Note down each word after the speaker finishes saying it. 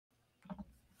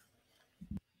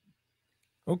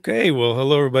Okay, well,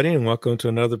 hello everybody, and welcome to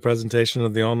another presentation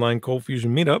of the online ColdFusion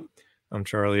Meetup. I'm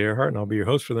Charlie Earhart, and I'll be your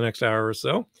host for the next hour or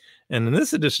so. And in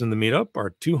this edition of the Meetup,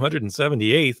 our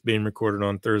 278th, being recorded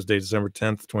on Thursday, December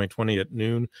 10th, 2020 at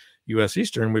noon U.S.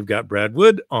 Eastern, we've got Brad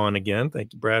Wood on again.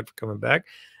 Thank you, Brad, for coming back.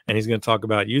 And he's going to talk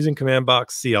about using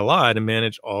CommandBox CLI to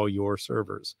manage all your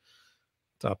servers.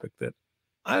 Topic that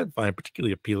I find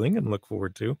particularly appealing and look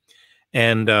forward to.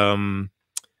 And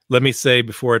let me say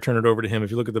before I turn it over to him,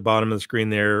 if you look at the bottom of the screen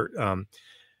there,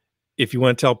 if you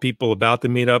want to tell people about the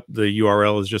meetup, the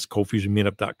URL is just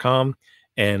coldfusionmeetup.com,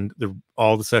 and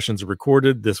all the sessions are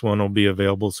recorded. This one will be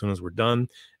available as soon as we're done,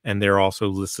 and they're also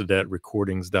listed at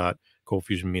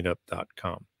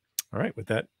recordings.coldfusionmeetup.com. All right, with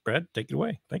that, Brad, take it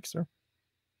away. Thanks, sir.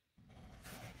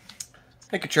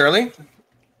 Thank you, Charlie.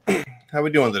 How are we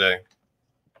doing today?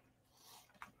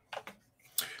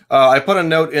 I put a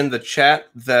note in the chat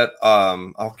that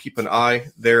I'll keep an eye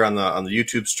there on the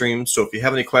YouTube stream. So if you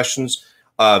have any questions,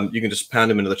 you can just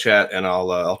pound them into the chat, and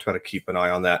I'll try to keep an eye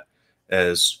on that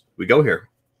as we go here.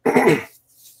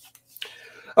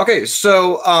 Okay,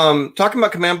 so talking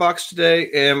about CommandBox today,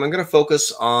 and I'm going to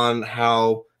focus on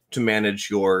how to manage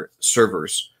your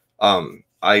servers.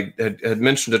 I had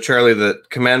mentioned to Charlie that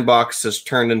CommandBox has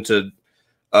turned into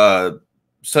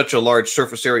such a large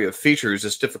surface area of features,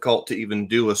 it's difficult to even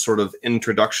do a sort of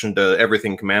introduction to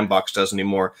everything CommandBox does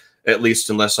anymore, at least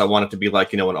unless I want it to be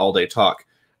like, an all-day talk.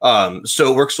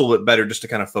 So it works a little bit better just to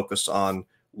kind of focus on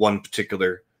one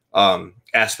particular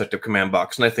aspect of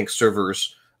CommandBox. And I think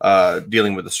servers,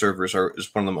 dealing with the servers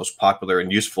is one of the most popular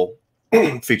and useful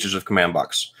features of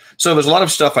CommandBox. So there's a lot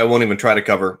of stuff I won't even try to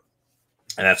cover,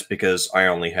 and that's because I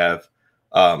only have,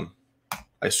 I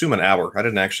assume, an hour. I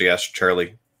didn't actually ask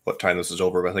Charlie what time this is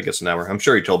over, but I think it's an hour. I'm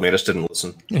sure he told me. I just didn't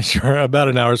listen. Sure, about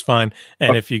an hour is fine.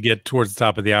 And if you get towards the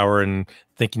top of the hour and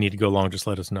think you need to go long, just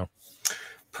let us know.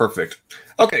 Perfect.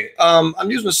 Okay,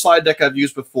 I'm using a slide deck I've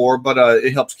used before, but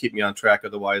it helps keep me on track.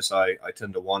 Otherwise, I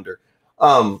tend to wander.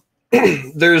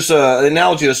 There's an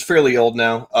analogy that's fairly old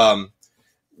now,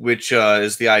 which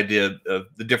is the idea of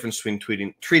the difference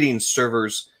between treating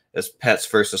servers as pets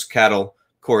versus cattle.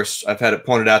 Of course, I've had it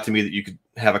pointed out to me that you could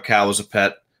have a cow as a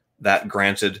pet. That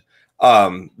granted,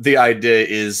 the idea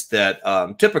is that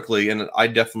typically, and I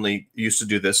definitely used to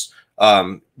do this,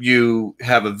 you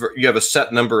have a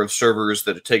set number of servers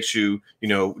that it takes you,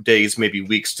 days, maybe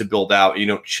weeks to build out. You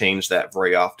don't change that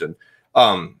very often.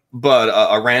 But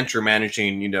a rancher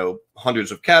managing,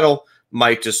 hundreds of cattle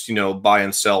might just, buy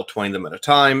and sell 20 of them at a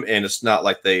time, and it's not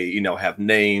like they, have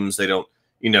names. They don't,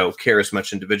 care as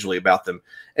much individually about them.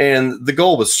 And the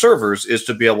goal with servers is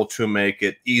to be able to make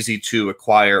it easy to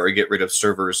acquire or get rid of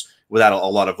servers without a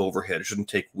lot of overhead. It shouldn't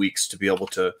take weeks to be able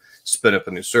to spin up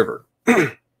a new server.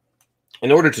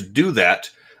 In order to do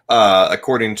that,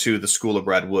 according to the school of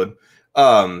Brad Wood,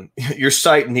 your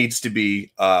site needs to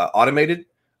be automated.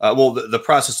 Well, the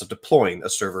process of deploying a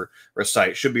server or a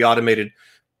site should be automated.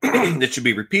 It should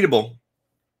be repeatable,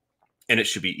 and it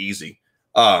should be easy.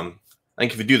 I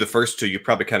think if you do the first two, you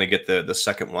probably kind of get the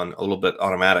second one a little bit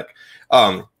automatic.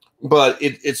 But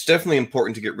it's definitely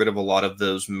important to get rid of a lot of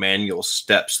those manual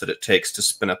steps that it takes to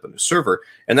spin up a new server.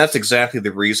 And that's exactly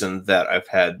the reason that I've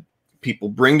had people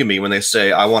bring to me when they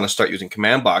say, I want to start using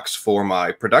CommandBox for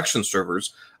my production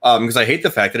servers, because I hate the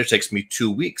fact that it takes me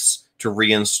 2 weeks to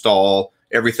reinstall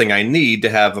everything I need to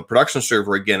have a production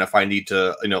server again if I need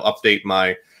to update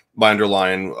my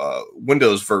underlying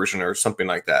Windows version or something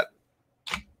like that.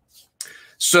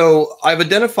 So I've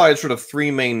identified sort of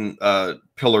three main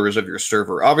pillars of your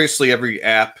server. Obviously, every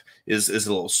app is a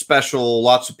little special.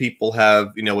 Lots of people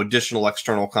have additional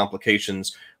external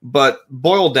complications. But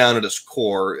boiled down at its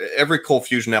core, every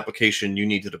ColdFusion application you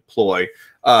need to deploy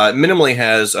minimally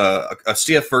has a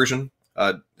CF version.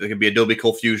 It could be Adobe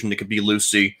ColdFusion. It could be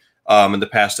Lucee. In the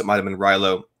past, it might have been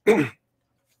Rilo.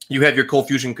 You have your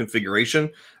ColdFusion configuration.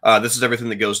 This is everything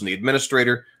that goes in the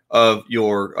administrator of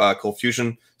your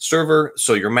ColdFusion server.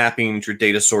 So your mappings, your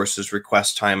data sources,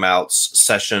 request timeouts,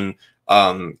 session,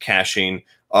 caching,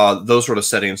 those sort of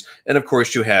settings. And of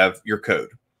course, you have your code,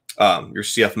 your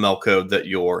CFML code that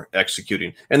you're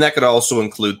executing. And that could also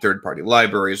include third-party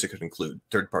libraries. It could include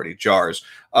third-party jars.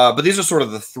 But these are sort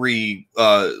of the three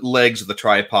legs of the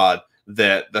tripod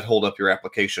that hold up your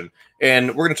application. And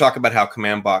we're going to talk about how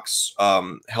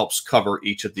CommandBox helps cover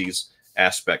each of these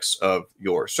aspects of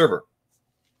your server.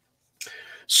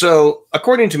 So,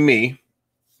 according to me,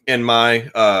 in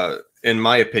my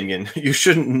opinion, you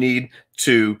shouldn't need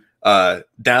to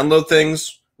download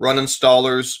things, run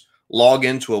installers, log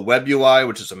into a web UI,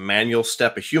 which is a manual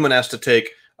step a human has to take,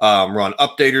 run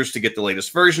updaters to get the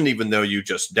latest version, even though you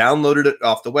just downloaded it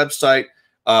off the website.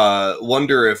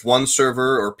 wonder if one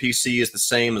server or PC is the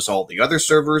same as all the other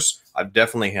servers. I've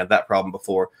definitely had that problem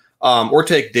before. Or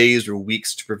take days or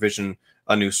weeks to provision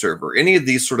a new server. Any of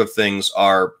these sort of things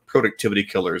are productivity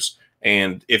killers.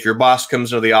 And if your boss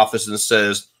comes into the office and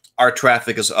says, our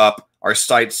traffic is up, our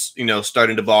site's,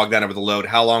 starting to bog down over the load,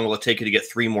 how long will it take you to get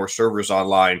 3 more servers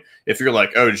online? If you're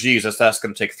like, oh, geez, that's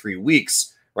going to take 3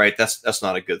 weeks, right? That's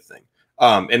not a good thing.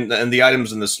 And the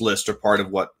items in this list are part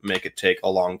of what make it take a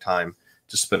long time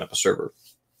to spin up a server.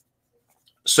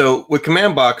 So with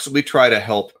CommandBox, we try to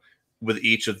help with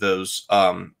each of those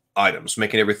items,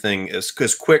 making everything as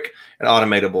quick and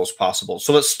automatable as possible.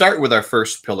 So let's start with our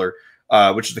first pillar,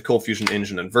 which is the ColdFusion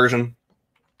engine and version.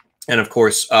 And of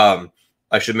course,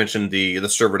 I should mention the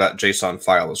server.json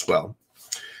file as well.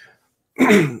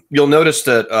 You'll notice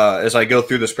that as I go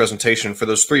through this presentation, for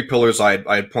those 3 pillars I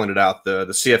had pointed out, the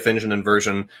CF engine and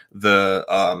version, the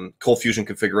ColdFusion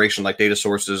configuration like data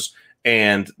sources,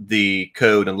 and the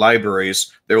code and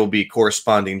libraries, there will be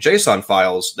corresponding JSON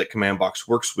files that CommandBox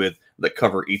works with that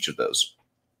cover each of those.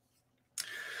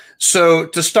 So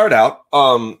to start out,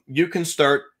 you can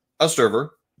start a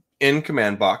server in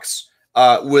CommandBox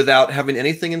without having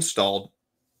anything installed,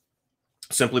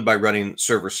 simply by running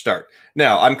server start.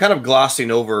 Now, I'm kind of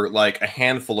glossing over like a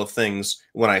handful of things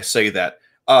when I say that.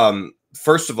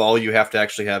 First of all, you have to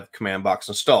actually have CommandBox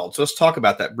installed. So let's talk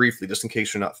about that briefly, just in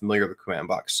case you're not familiar with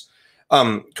CommandBox.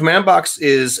 CommandBox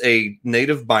is a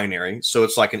native binary, so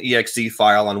it's like an exe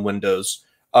file on Windows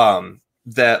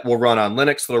that will run on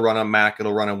Linux, that'll run on Mac,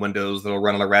 it'll run on Windows, that'll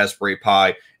run on a Raspberry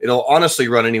Pi. It'll honestly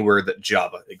run anywhere that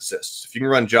Java exists. If you can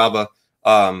run Java,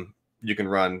 you can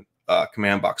run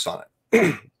CommandBox on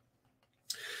it.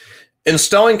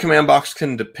 Installing CommandBox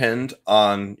can depend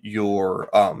on your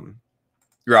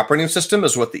operating system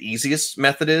is what the easiest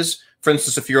method is. For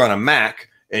instance, if you're on a Mac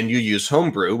and you use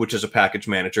Homebrew, which is a package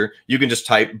manager, you can just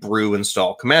type brew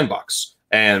install CommandBox,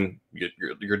 and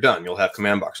you're done. You'll have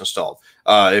CommandBox installed.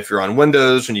 If you're on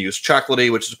Windows and you use Chocolatey,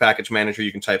 which is a package manager,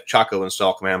 you can type Choco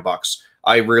install CommandBox.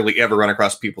 I rarely ever run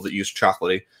across people that use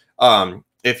Chocolatey.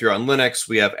 If you're on Linux,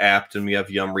 we have apt and we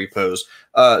have yum repos.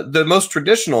 The most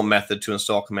traditional method to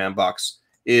install CommandBox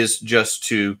is just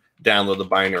to download the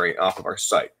binary off of our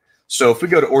site. So if we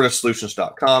go to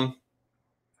ortasolutions.com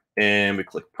and we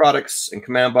click products and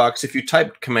CommandBox, if you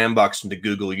type CommandBox into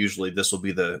Google, usually this will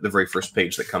be the very first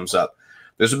page that comes up.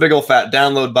 There's a big old fat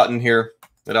download button here.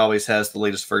 It always has the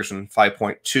latest version.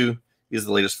 5.2 is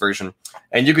the latest version.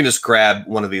 And you can just grab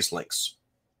one of these links.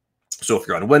 So if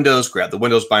you're on Windows, grab the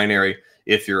Windows binary.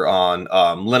 If you're on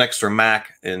Linux or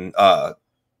Mac and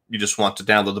you just want to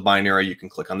download the binary, you can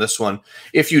click on this one.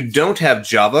 If you don't have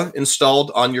Java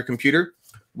installed on your computer,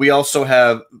 we also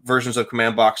have versions of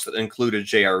CommandBox that include a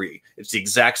JRE. It's the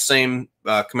exact same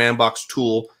CommandBox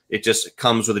tool. It just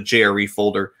comes with a JRE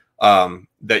folder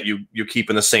that you keep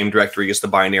in the same directory as the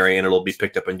binary, and it'll be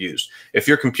picked up and used. If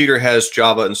your computer has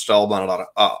Java installed on it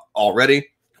already,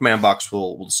 CommandBox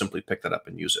will simply pick that up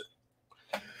and use it.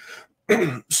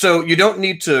 So you don't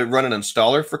need to run an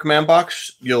installer for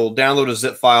CommandBox. You'll download a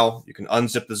zip file. You can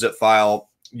unzip the zip file.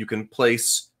 You can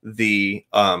place the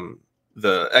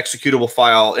executable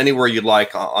file anywhere you'd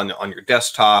like on your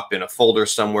desktop, in a folder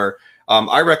somewhere.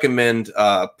 I recommend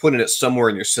putting it somewhere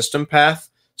in your system path.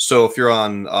 So if you're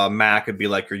on Mac, it'd be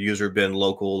like your user bin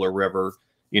local or wherever,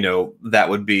 that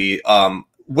would be.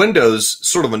 Windows,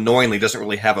 sort of annoyingly, doesn't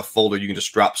really have a folder you can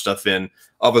just drop stuff in,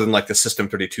 other than like the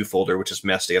System32 folder, which is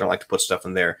messy. I don't like to put stuff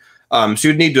in there. So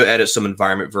you'd need to edit some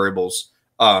environment variables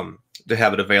to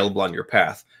have it available on your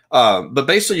path. But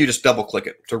basically, you just double-click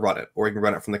it to run it, or you can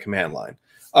run it from the command line.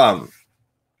 I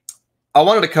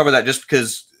wanted to cover that just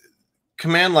because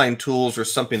command line tools are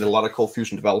something that a lot of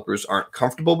ColdFusion developers aren't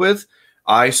comfortable with.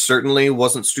 I certainly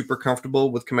wasn't super comfortable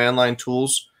with command line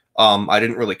tools. I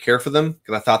didn't really care for them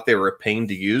because I thought they were a pain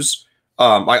to use.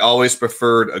 I always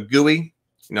preferred a GUI.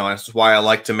 That's why I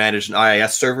like to manage an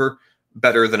IIS server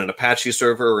better than an Apache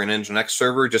server or an Nginx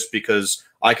server, just because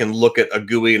I can look at a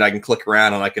GUI and I can click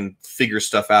around and I can figure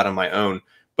stuff out on my own.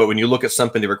 But when you look at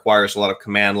something that requires a lot of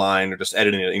command line or just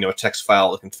editing a text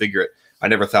file to configure it, I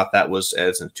never thought that was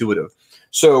as intuitive.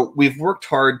 So we've worked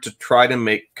hard to try to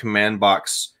make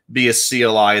CommandBox be a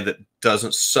CLI that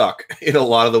doesn't suck in a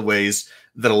lot of the ways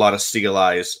that a lot of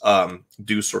CLIs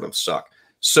do sort of suck.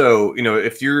 So,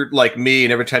 if you're like me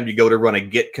and every time you go to run a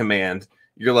git command,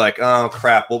 you're like, oh,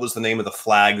 crap, what was the name of the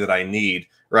flag that I need,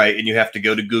 right? And you have to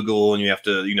go to Google and you have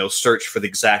to, search for the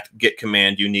exact git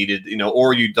command you needed,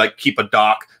 or you like keep a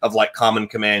doc of like common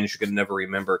commands you could never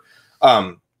remember.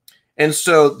 And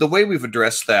so the way we've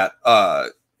addressed that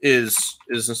is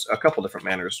a couple different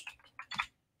manners.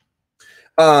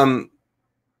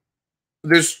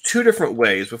 there's two different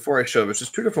ways. Before I show this, there's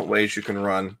two different ways you can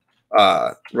run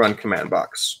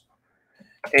CommandBox.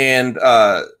 And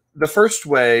the first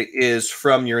way is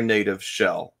from your native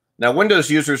shell. Now, Windows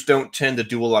users don't tend to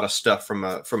do a lot of stuff from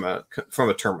a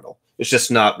terminal. It's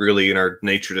just not really in our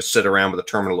nature to sit around with a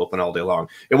terminal open all day long.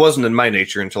 It wasn't in my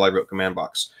nature until I wrote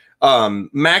CommandBox.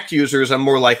 Mac users, I'm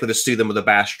more likely to see them with a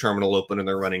bash terminal open and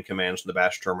they're running commands in the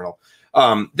bash terminal.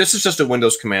 This is just a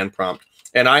Windows command prompt,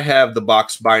 and I have the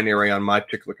box binary on my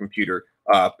particular computer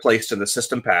placed in the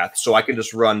system path, so I can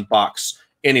just run box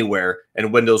anywhere,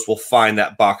 and Windows will find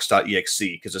that box.exe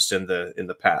because it's in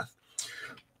the path.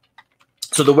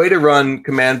 So the way to run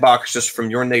CommandBox just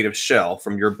from your native shell,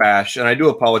 from your bash, and I do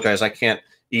apologize, I can't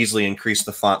easily increase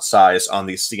the font size on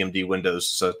these CMD windows.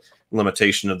 It's a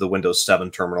limitation of the Windows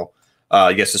 7 terminal.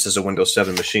 Yes, this is a Windows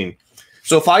 7 machine.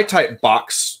 So if I type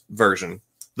box version,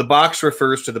 the box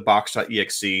refers to the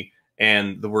box.exe,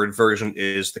 and the word version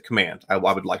is the command I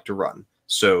would like to run.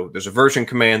 So there's a version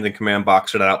command, then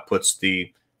CommandBox, that outputs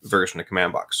the version of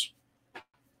CommandBox.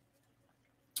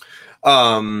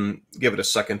 Give it a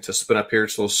second to spin up here.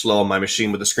 It's a little slow on my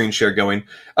machine with the screen share going.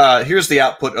 Here's the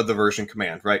output of the version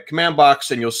command, right?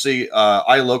 CommandBox, and you'll see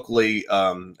I locally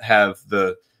have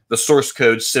the source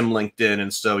code symlinked in,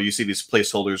 and so you see these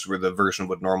placeholders where the version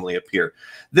would normally appear.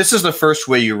 This is the first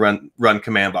way you run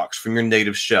CommandBox from your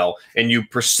native shell, and you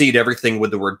precede everything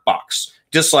with the word box,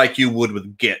 just like you would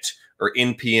with Git or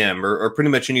npm or pretty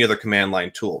much any other command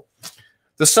line tool.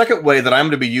 The second way that I'm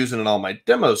going to be using in all my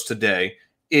demos today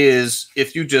is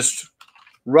if you just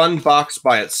run box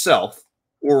by itself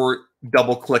or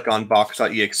double click on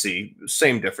box.exe,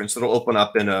 same difference. It'll open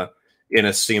up in a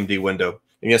CMD window.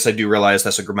 And yes, I do realize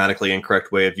that's a grammatically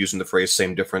incorrect way of using the phrase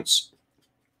same difference.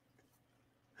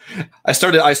 I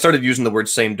started using the word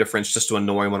same difference just to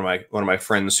annoy one of my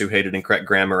friends who hated incorrect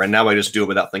grammar, and now I just do it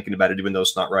without thinking about it, even though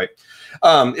it's not right.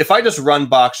 If I just run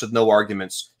box with no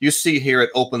arguments, you see here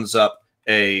it opens up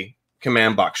a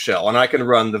CommandBox shell, and I can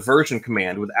run the version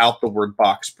command without the word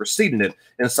box preceding it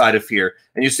inside of here,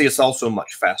 and you see it's also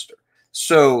much faster.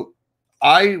 So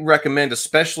I recommend,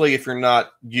 especially if you're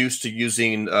not used to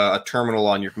using a terminal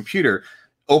on your computer,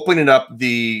 opening up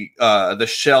the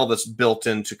shell that's built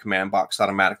into CommandBox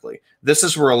automatically. This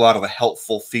is where a lot of the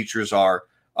helpful features are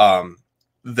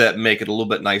that make it a little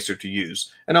bit nicer to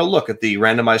use. And now look at the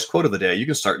randomized quote of the day. You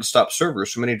can start and stop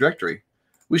servers from any directory.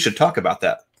 We should talk about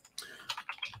that.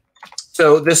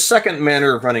 So this second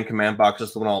manner of running CommandBox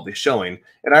is the one I'll be showing.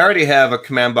 And I already have a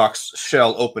CommandBox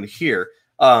shell open here.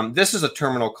 This is a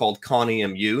terminal called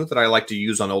ConEMU that I like to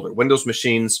use on older Windows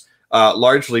machines,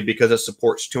 largely because it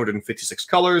supports 256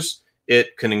 colors.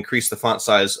 It can increase the font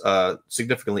size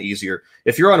significantly easier.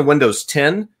 If you're on Windows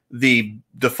 10, the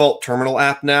default terminal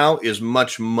app now is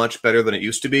much, much better than it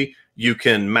used to be. You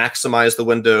can maximize the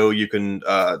window. You can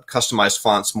customize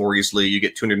fonts more easily. You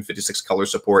get 256 color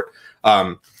support.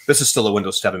 This is still a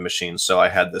Windows 7 machine, so I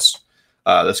had this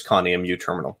ConEMU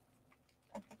terminal.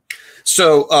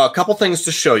 So a couple things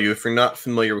to show you if you're not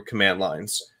familiar with command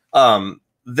lines.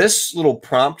 This little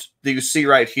prompt that you see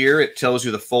right here, it tells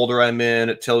you the folder I'm in.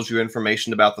 It tells you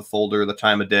information about the folder, the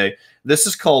time of day. This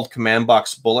is called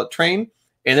CommandBox Bullet Train,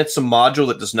 and it's a module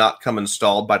that does not come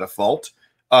installed by default.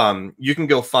 You can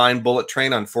go find Bullet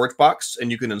Train on ForgeBox, and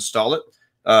you can install it.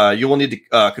 You will need to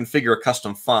configure a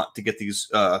custom font to get these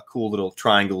cool little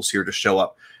triangles here to show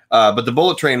up. But the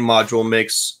Bullet Train module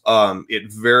makes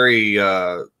it very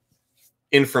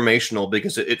informational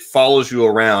because it follows you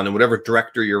around, and whatever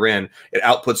directory you're in, it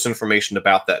outputs information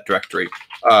about that directory.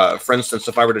 For instance,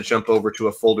 if I were to jump over to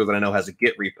a folder that I know has a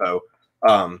Git repo,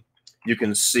 you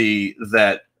can see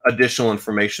that additional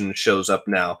information shows up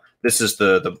now. This is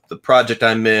the project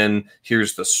I'm in.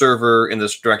 Here's the server in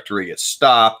this directory. It's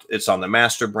stopped. It's on the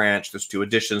master branch. There's 2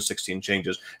 additions, 16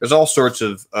 changes. There's all sorts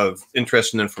of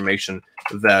interesting information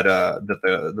that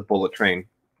the Bullet Train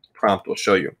prompt will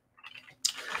show you.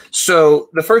 So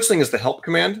the first thing is the help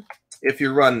command. If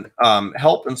you run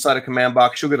help inside of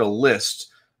CommandBox, you'll get a list,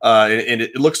 and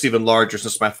it looks even larger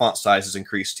since my font size is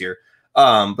increased here.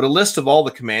 But a list of all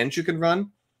the commands you can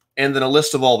run, and then a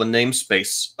list of all the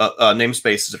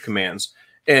namespaces of commands.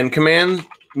 And command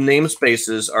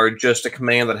namespaces are just a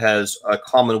command that has a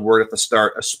common word at the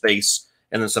start, a space,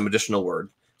 and then some additional word.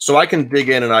 So I can dig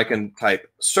in and I can type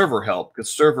server help,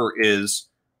 because server is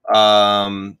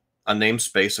a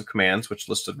namespace of commands, which is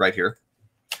listed right here.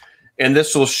 And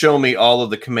this will show me all of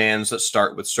the commands that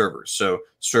start with servers. So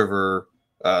server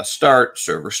start,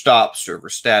 server stop, server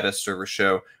status, server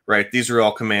show, right? These are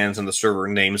all commands in the server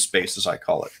namespace, as I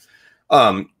call it.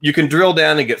 You can drill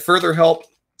down and get further help.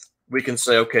 We can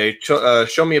say, okay,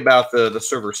 show me about the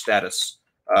server status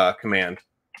command.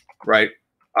 right?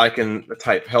 I can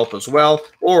type help as well.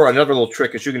 Or another little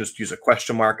trick is you can just use a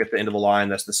question mark at the end of a line.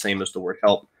 That's the same as the word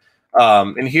help.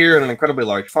 And here in an incredibly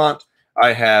large font,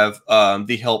 I have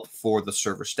the help for the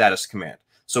server status command.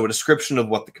 So a description of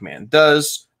what the command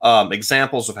does,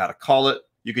 examples of how to call it.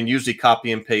 You can usually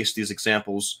copy and paste these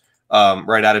examples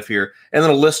right out of here. And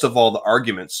then a list of all the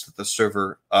arguments that the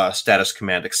server status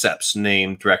command accepts: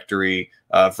 name, directory,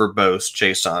 verbose,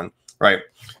 JSON, right?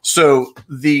 So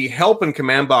the help in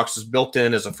CommandBox is built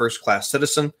in as a first-class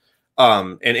citizen.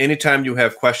 And anytime you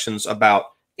have questions about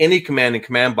any command in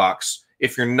CommandBox,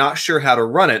 if you're not sure how to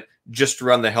run it, just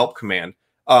run the help command.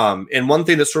 And one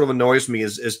thing that sort of annoys me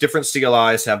is different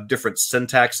CLIs have different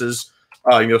syntaxes.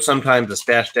 Sometimes it's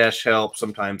 -- help,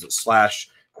 sometimes it's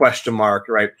 / question mark,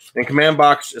 right? In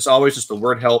CommandBox, it's always just the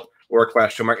word help or a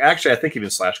question mark. Actually, I think even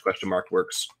 / question mark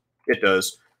works. It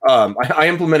does. I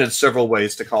implemented several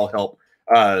ways to call help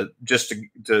just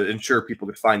to ensure people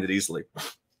could find it easily.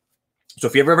 So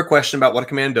if you ever have a question about what a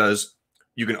command does,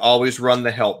 you can always run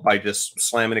the help by just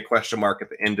slamming a question mark at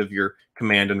the end of your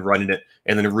command and running it,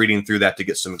 and then reading through that to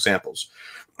get some examples.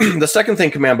 The second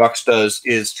thing CommandBox does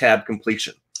is tab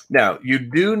completion. Now, you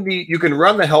can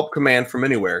run the help command from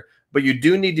anywhere, but you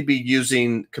do need to be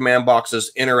using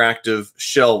CommandBox's interactive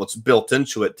shell that's built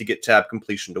into it to get tab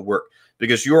completion to work,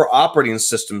 because your operating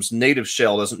system's native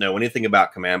shell doesn't know anything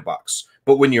about CommandBox.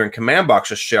 But when you're in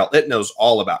CommandBox's shell, it knows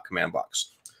all about CommandBox.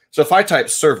 So if I type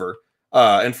server,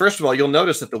 and first of all, you'll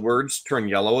notice that the words turn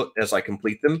yellow as I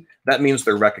complete them. That means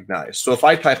they're recognized. So if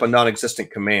I type a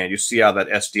non-existent command, you see how that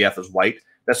SDF is white?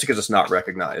 That's because it's not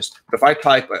recognized. But if I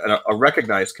type a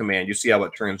recognized command, you see how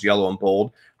it turns yellow and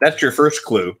bold? That's your first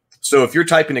clue. So if you're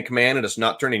typing a command and it's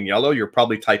not turning yellow, you're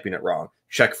probably typing it wrong.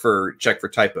 Check for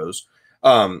typos.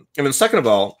 And then second of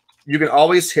all, you can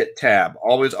always hit tab.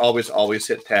 Always, always, always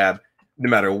hit tab, no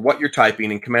matter what you're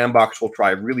typing, and CommandBox will try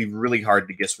really, really hard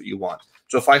to guess what you want.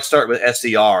 So if I start with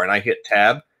SER and I hit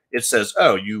tab, it says,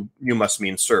 oh, you must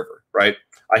mean server, right?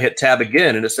 I hit tab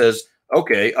again and it says,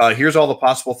 okay, here's all the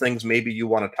possible things maybe you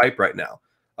want to type right now.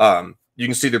 You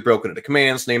can see they're broken into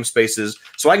commands, namespaces.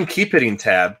 So I can keep hitting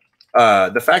tab.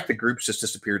 The fact that groups just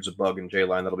disappeared is a bug in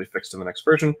JLine. That'll be fixed in the next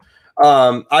version.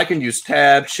 I can use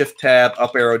tab, shift tab,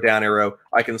 up arrow, down arrow.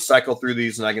 I can cycle through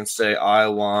these and I can say, I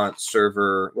want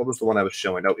server. What was the one I was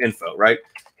showing? Oh, info, right?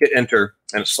 Hit enter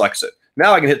and it selects it.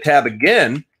 Now I can hit tab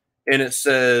again and it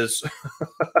says,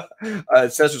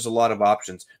 there's a lot of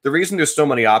options. The reason there's so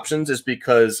many options is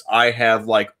because I have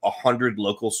like 100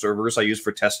 local servers I use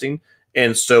for testing.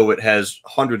 And so it has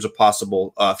hundreds of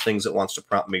possible things it wants to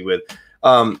prompt me with.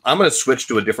 I'm going to switch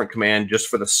to a different command just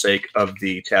for the sake of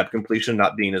the tab completion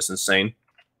not being as insane.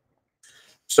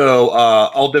 So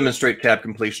I'll demonstrate tab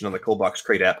completion on the ColdBox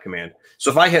create app command. So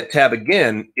if I hit tab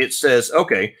again, it says,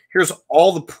 okay, here's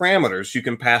all the parameters you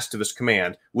can pass to this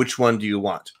command. Which one do you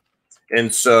want?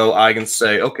 And so I can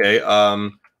say, okay,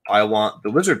 I want the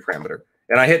wizard parameter.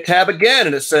 And I hit tab again,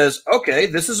 and it says, okay,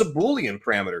 this is a Boolean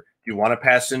parameter. Do you want to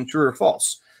pass in true or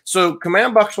false? So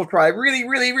CommandBox will try really,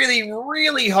 really, really,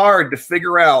 really hard to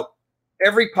figure out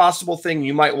every possible thing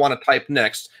you might want to type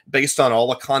next based on all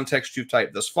the context you've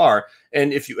typed thus far.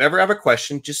 And if you ever have a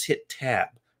question, just hit tab,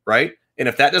 right? And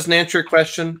if that doesn't answer your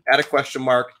question, add a question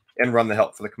mark and run the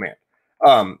help for the command.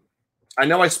 I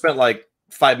know I spent like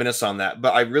 5 minutes on that,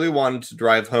 but I really wanted to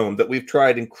drive home that we've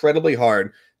tried incredibly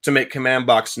hard to make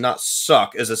CommandBox not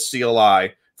suck as a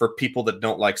CLI for people that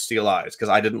don't like CLIs, because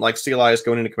I didn't like CLIs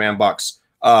going into CommandBox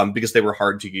because they were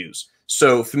hard to use.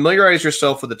 So familiarize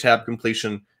yourself with the tab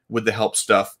completion, with the help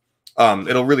stuff.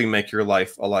 It'll really make your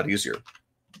life a lot easier.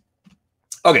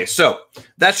 Okay, so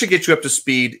that should get you up to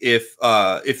speed if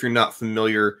you're not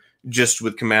familiar just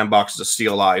with CommandBox as a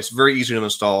CLI. It's very easy to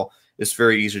install. It's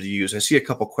very easy to use. I see a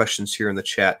couple questions here in the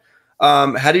chat.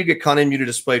 How do you get ConMU to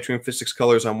display Trim 56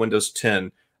 colors on Windows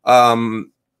 10?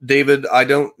 David, I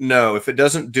don't know. If it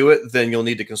doesn't do it, then you'll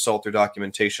need to consult their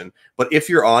documentation. But if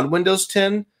you're on Windows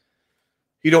 10,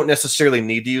 you don't necessarily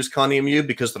need to use ConMU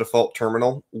because the default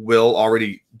terminal will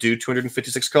already do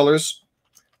 256 colors.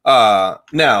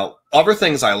 Now, other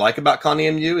things I like about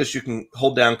ConMU is you can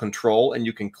hold down Control and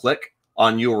you can click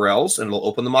on URLs and it'll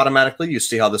open them automatically. You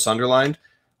see how this underlined?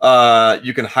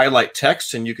 You can highlight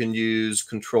text and you can use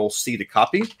Control-C to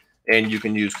copy, and you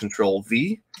can use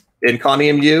Control-V. In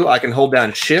ConMU, I can hold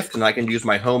down Shift and I can use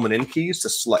my Home and N keys to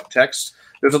select text.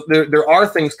 There are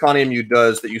things ConMU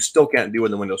does that you still can't do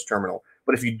in the Windows terminal.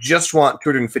 But if you just want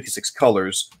 256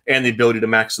 colors and the ability to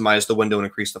maximize the window and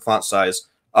increase the font size,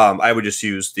 I would just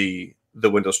use the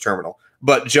Windows terminal.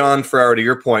 But John Ferrara, to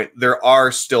your point, there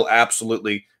are still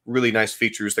absolutely really nice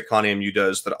features that ConMU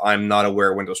does that I'm not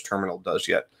aware Windows terminal does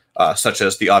yet. such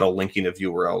as the auto linking of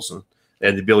URLs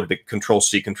and the ability to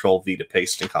Control-C, Control-V to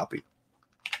paste and copy.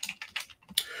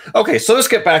 Okay, so let's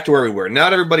get back to where we were.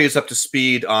 Not everybody is up to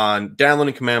speed on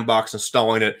downloading CommandBox,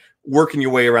 installing it, working your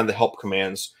way around the help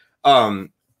commands.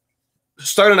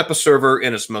 Starting up a server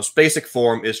in its most basic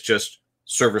form is just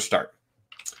server start.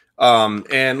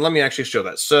 And let me actually show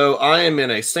that. So I am in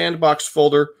a sandbox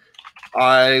folder.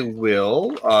 I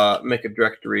will make a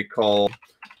directory called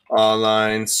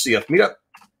online CF Meetup.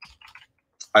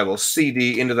 I will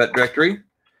CD into that directory.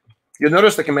 You'll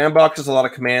notice the command box has a lot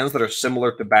of commands that are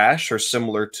similar to Bash or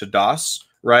similar to DOS,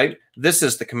 right? This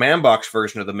is the command box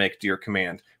version of the make dir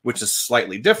command, which is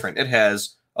slightly different. It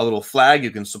has a little flag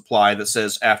you can supply that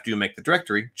says after you make the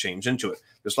directory, change into it.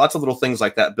 There's lots of little things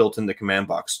like that built in the command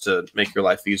box to make your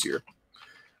life easier.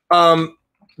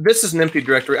 This is an empty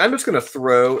directory. I'm just going to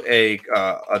throw a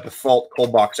default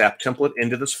ColdBox app template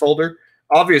into this folder.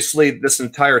 Obviously, this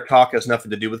entire talk has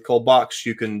nothing to do with ColdBox.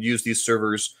 You can use these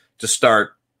servers to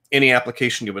start any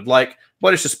application you would like,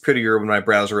 but it's just prettier when my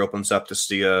browser opens up to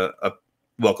see a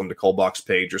welcome to ColdBox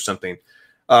page or something.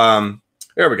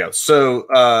 There we go. So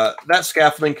that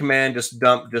scaffolding command just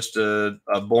dumped just a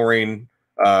boring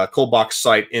ColdBox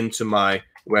site into my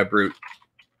web root.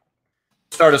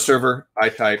 Start a server. I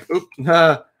type,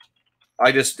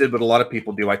 I just did what a lot of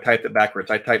people do. I typed it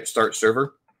backwards. I typed start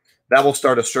server. That will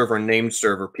start a server named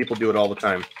server. People do it all the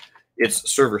time. It's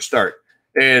server start.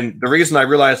 And the reason I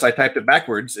realized I typed it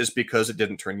backwards is because it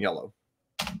didn't turn yellow.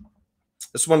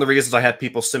 This is one of the reasons I had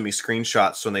people send me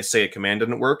screenshots when they say a command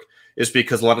didn't work, is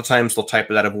because a lot of times they'll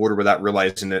type it out of order without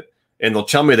realizing it. And they'll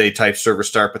tell me they type server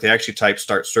start, but they actually type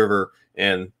start server,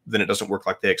 and then it doesn't work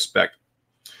like they expect.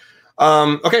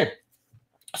 Okay,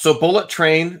 so Bullet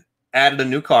Train added a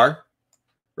new car,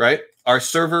 right? Our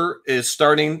server is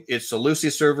starting. It's a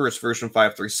Lucee server. It's version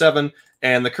 5.3.7,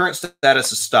 and the current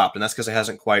status is stopped, and that's because it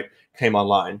hasn't quite came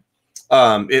online.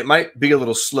 It might be a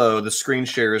little slow. The screen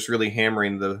share is really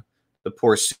hammering the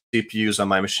poor CPUs on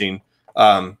my machine,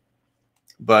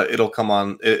 but it'll come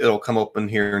on. It'll come open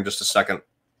here in just a second.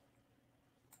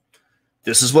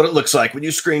 This is what it looks like when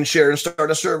you screen share and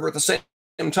start a server at the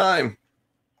same time.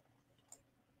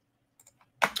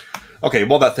 Okay,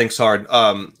 while that thinks hard,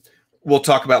 we'll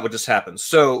talk about what just happened.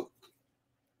 So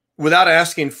without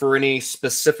asking for any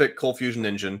specific ColdFusion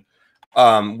engine,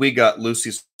 we got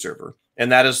Lucee Server,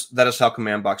 and that is how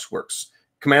CommandBox works.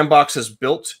 CommandBox is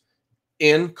built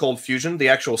in ColdFusion. The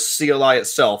actual CLI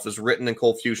itself is written in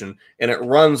ColdFusion, and it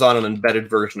runs on an embedded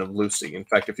version of Lucee. In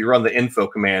fact, if you run the info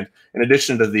command, in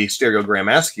addition to the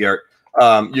stereogram ASCII art,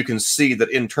 you can see that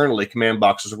internally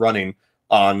CommandBox is running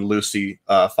on Lucee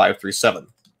 5.3.7.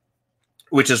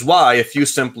 Which is why if you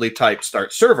simply type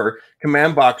start server,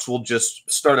 CommandBox will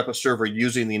just start up a server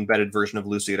using the embedded version of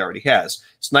Lucee it already has.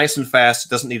 It's nice and fast. It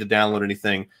doesn't need to download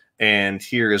anything. And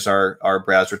here is our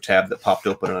browser tab that popped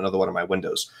open on another one of my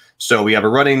windows. So we have a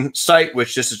running site,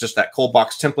 which this is just that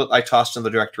ColdBox template I tossed in the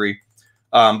directory.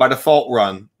 By default, we're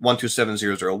on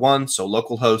 127.0.0.1, so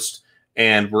localhost,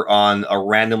 and we're on a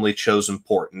randomly chosen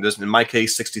port. And this, in my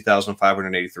case,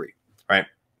 60,583, right?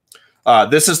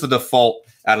 This is the default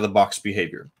out-of-the-box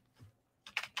behavior.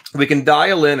 We can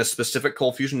dial in a specific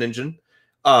ColdFusion engine,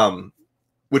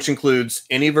 which includes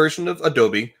any version of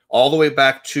Adobe, all the way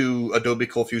back to Adobe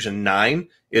ColdFusion 9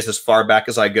 is as far back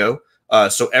as I go.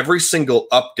 So every single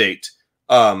update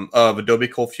of Adobe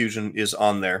ColdFusion is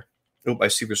on there. Oh, I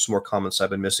see there's some more comments I've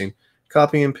been missing.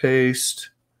 Copy and paste.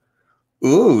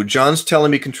 Ooh, John's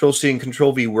telling me Control-C and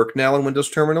Control-V work now in Windows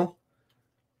Terminal.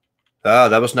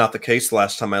 That was not the case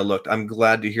last time I looked. I'm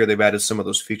glad to hear they've added some of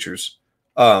those features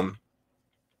because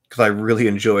I really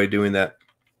enjoy doing that.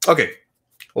 Okay,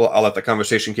 well, I'll let the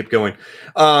conversation keep going.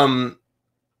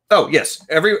 Oh, yes,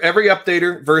 every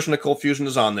updater version of ColdFusion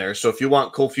is on there. So if you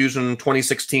want ColdFusion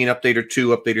 2016 Updater 2,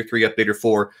 Updater 3, Updater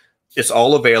 4, it's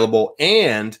all available.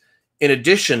 And in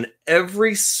addition,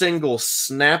 every single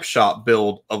snapshot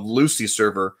build of Lucee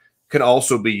Server can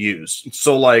also be used.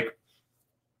 So like,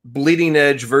 bleeding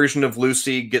edge version of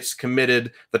Lucee gets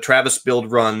committed, the Travis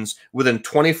build runs within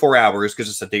 24 hours because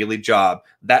it's a daily job.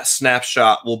 That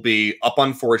snapshot will be up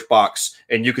on ForgeBox,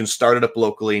 and you can start it up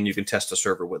locally and you can test a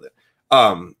server with it.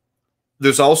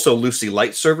 There's also Lucee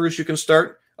Lite servers you can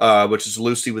start, which is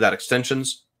Lucee without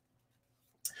extensions.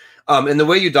 And the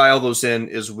way you dial those in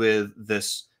is with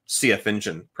this CF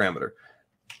engine parameter.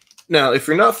 Now, if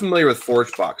you're not familiar with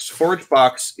ForgeBox,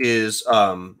 ForgeBox is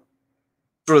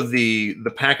sort of the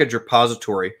package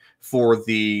repository for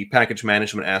the package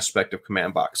management aspect of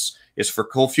CommandBox. It's for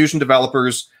ColdFusion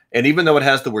developers, and even though it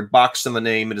has the word box in the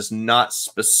name, it is not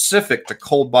specific to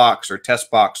ColdBox or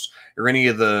TestBox or any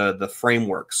of the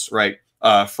frameworks, right?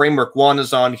 Framework 1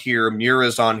 is on here, Mura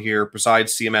is on here, Preside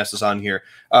CMS is on here.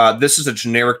 This is a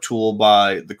generic tool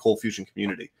by the ColdFusion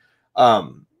community.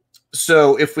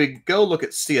 So if we go look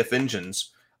at CF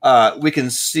engines, we can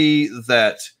see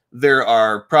that there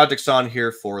are projects on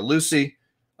here for Lucee.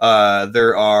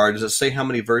 There are, does it say how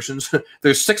many versions?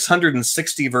 There's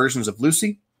 660 versions of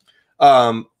Lucee.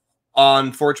 On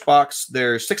ForgeBox,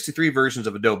 there's 63 versions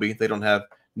of Adobe. They don't have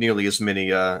nearly as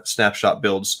many snapshot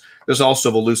builds. There's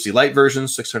also the Lucee Lite version,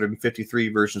 653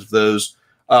 versions of those.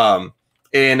 And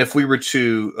if we were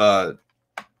to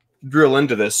drill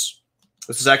into this,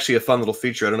 this is actually a fun little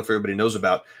feature I don't know if everybody knows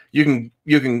about. You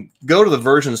can go to the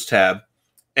versions tab,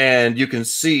 and you can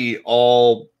see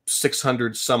all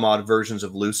 600 some odd versions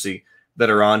of Lucee that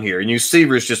are on here. And you see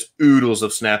there's just oodles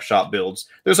of snapshot builds.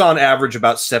 There's on average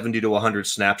about 70 to 100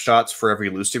 snapshots for every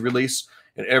Lucee release,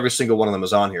 and every single one of them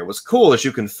is on here. What's cool is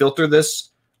you can filter this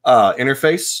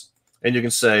interface, and you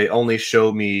can say only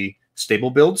show me stable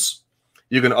builds.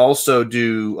 You can also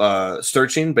do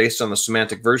searching based on the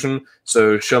semantic version.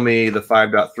 So show me the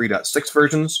 5.3.6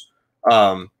 versions.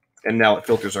 And now it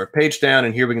filters our page down.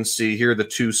 And here we can see here are the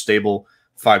 2 stable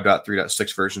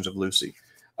 5.3.6 versions of Lucee.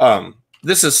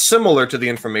 This is similar to the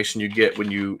information you get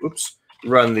when you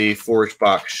run the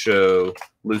ForgeBox show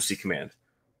Lucee command.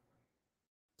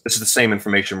 This is the same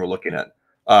information we're looking at,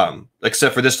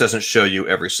 except for this doesn't show you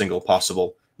every single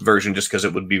possible version, just because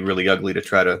it would be really ugly to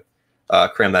try to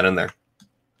cram that in there.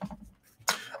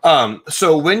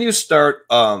 So when you start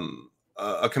a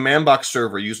CommandBox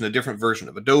server using a different version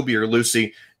of Adobe or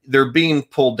Lucee, they're being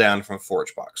pulled down from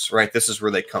ForgeBox, right? This is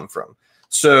where they come from.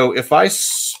 So if I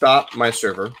stop my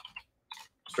server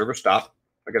stop,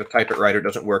 I got to type it right or it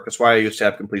doesn't work. That's why I use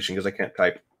tab completion, because I can't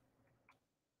type.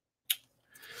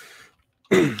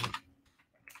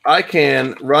 I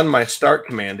can run my start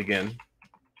command again.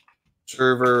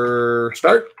 Server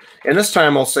start. And this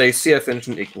time I'll say CF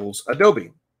engine equals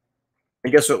Adobe.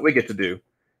 And guess what we get to do?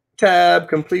 Tab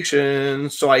completion.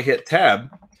 So I hit tab,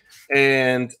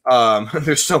 and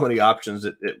there's so many options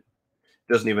that it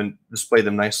doesn't even display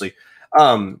them nicely.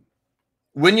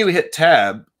 When you hit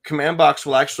tab, CommandBox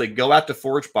will actually go out to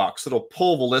ForgeBox. It'll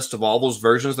pull the list of all those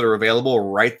versions that are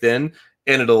available right then,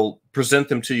 and it'll present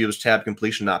them to you as tab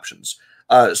completion options.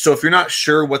 So if you're not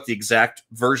sure what the exact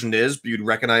version is, but you'd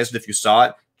recognize it if you saw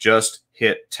it, just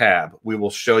hit tab. We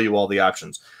will show you all the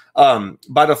options.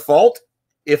 By default,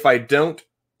 if I don't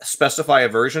specify a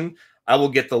version, I will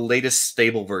get the latest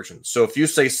stable version. So if you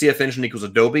say CF engine equals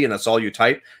Adobe and that's all you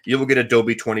type, you will get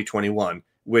Adobe 2021,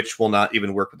 which will not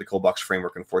even work with the ColdFusion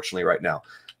framework, unfortunately, right now.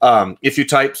 If you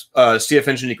type CF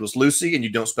engine equals Lucee and you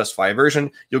don't specify a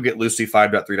version, you'll get Lucee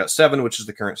 5.3.7, which is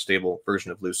the current stable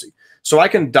version of Lucee. So I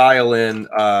can dial in,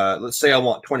 let's say I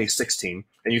want 2016,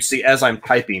 and you see as I'm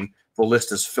typing, the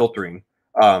list is filtering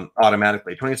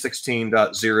automatically.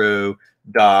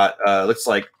 2016.0. Looks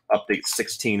like update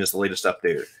 16 is the latest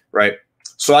updated, right?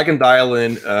 So I can dial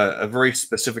in a very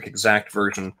specific exact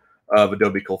version of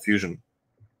Adobe ColdFusion.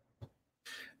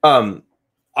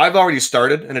 I've already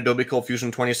started an Adobe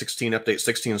ColdFusion 2016 Update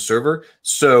 16 server,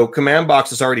 so CommandBox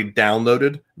has already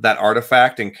downloaded that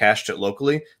artifact and cached it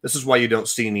locally. This is why you don't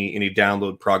see any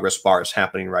download progress bars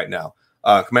happening right now.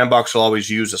 CommandBox will always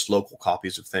use this local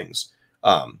copies of things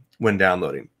when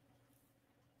downloading.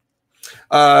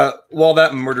 While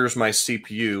that murders my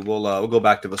CPU, we'll go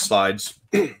back to the slides.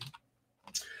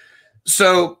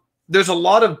 So there's a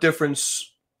lot of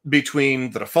difference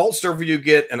between the default server you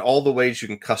get and all the ways you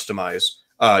can customize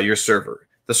your server.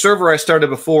 The server I started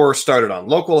before started on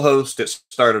localhost. It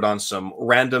started on some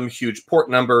random huge port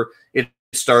number. It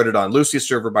started on Lucee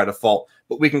Server by default,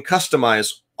 but we can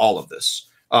customize all of this.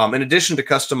 In addition to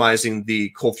customizing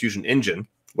the ColdFusion engine,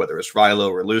 whether it's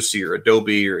Rilo or Lucee or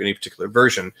Adobe or any particular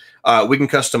version, we can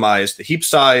customize the heap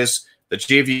size, the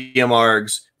JVM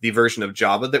args, the version of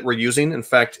Java that we're using. In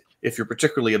fact, if you're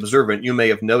particularly observant, you may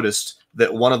have noticed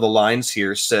that one of the lines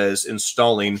here says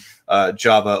installing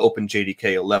Java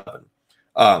OpenJDK 11.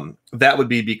 That would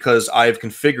be because I've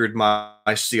configured my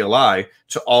CLI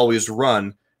to always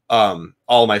run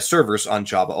all my servers on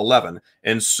Java 11.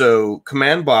 And so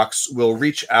CommandBox will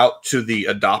reach out to the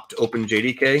Adopt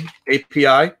OpenJDK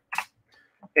API,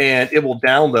 and it will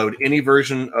download any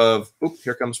version of, oops,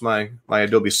 here comes my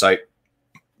Adobe site.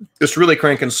 It's really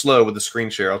cranking slow with the screen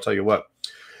share, I'll tell you what.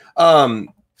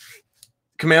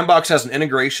 CommandBox has an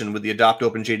integration with the Adopt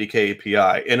OpenJDK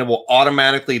API, and it will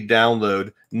automatically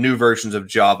download new versions of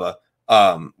Java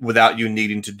without you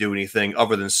needing to do anything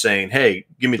other than saying, hey,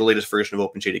 give me the latest version of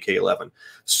OpenJDK 11.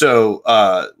 So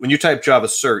when you type Java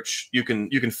search, you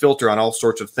can filter on all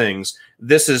sorts of things.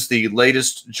 This is the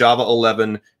latest Java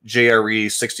 11 JRE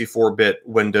 64-bit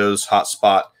Windows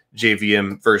hotspot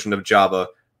JVM version of Java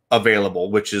available,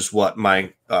 which is what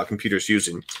my computer's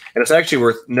using. And it's actually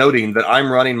worth noting that I'm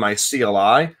running my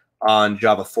CLI on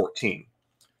Java 14.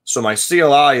 So my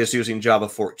CLI is using Java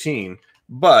 14,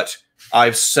 but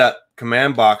I've set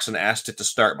CommandBox and asked it to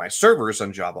start my servers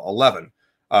on Java 11.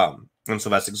 And so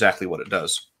that's exactly what it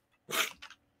does.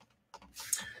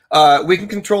 We can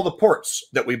control the ports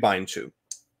that we bind to.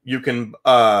 You can,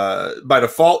 by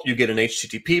default, you get an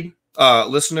HTTP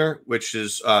listener, which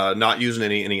is not using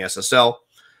any SSL.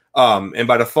 And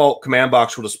by default,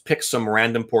 CommandBox will just pick some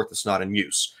random port that's not in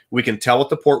use. We can tell what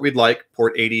the port we'd like,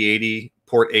 port 8080,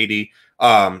 port 80.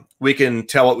 We can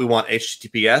tell what we want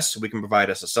HTTPS. We can provide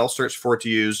SSL certs for it to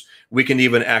use. We can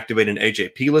even activate an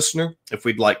AJP listener if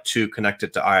we'd like to connect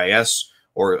it to IIS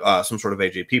or some sort of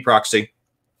AJP proxy.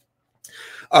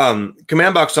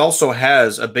 CommandBox also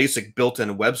has a basic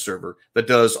built-in web server that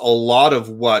does a lot of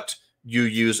what you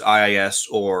use IIS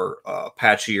or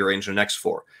Apache or Nginx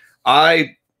for.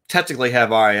 I technically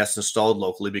have IIS installed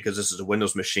locally because this is a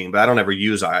Windows machine, but I don't ever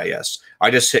use IIS. I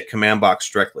just hit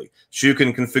CommandBox directly. So you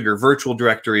can configure virtual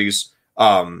directories,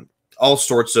 all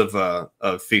sorts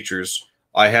of features.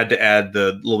 I had to add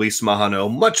the Luis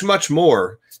Mahano, much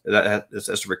more. That is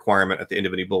a requirement at the end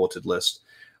of any bulleted list.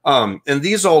 And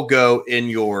these all go in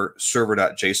your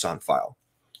server.json file.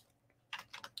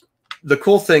 The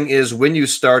cool thing is when you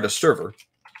start a server,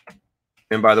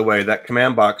 and by the way, that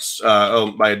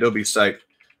CommandBox, my Adobe site,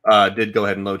 did go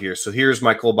ahead and load here. So here's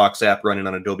my ColdBox app running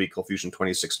on Adobe ColdFusion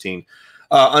 2016.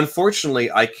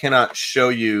 Unfortunately, I cannot show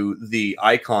you the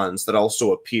icons that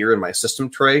also appear in my system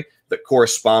tray that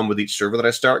correspond with each server that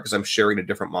I start because I'm sharing a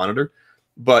different monitor.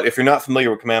 But if you're not familiar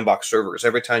with CommandBox servers,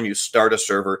 every time you start a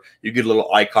server, you get a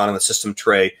little icon on the system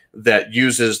tray that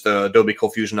uses the Adobe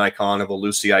ColdFusion icon or the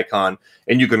Lucee icon,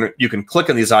 and you can click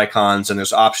on these icons, and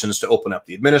there's options to open up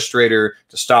the administrator,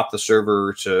 to stop the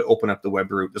server, to open up the web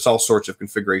root. There's all sorts of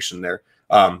configuration there.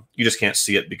 You just can't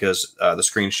see it because the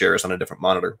screen share is on a different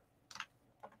monitor.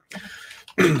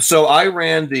 So I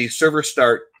ran the server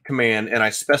start command, and I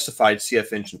specified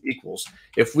CFEngine equals.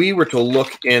 If we were to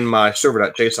look in my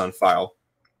server.json file,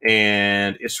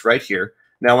 and it's right here.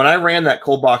 Now, when I ran that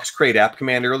ColdBox create app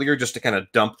command earlier, just to kind of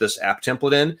dump this app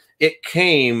template in, it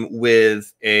came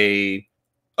with a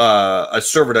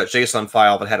server.json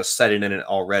file that had a setting in it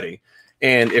already.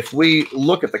 And if we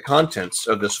look at the contents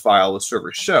of this file with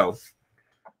server show,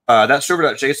 that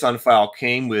server.json file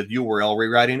came with URL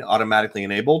rewriting automatically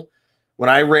enabled. When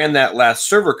I ran that last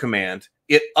server command,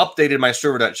 it updated my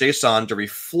server.json to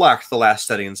reflect the last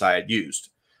settings I had used.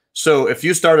 So if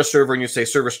you start a server and you say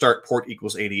server start port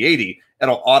equals 8080,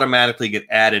 it'll automatically get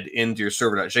added into your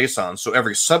server.json. So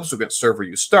every subsequent server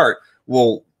you start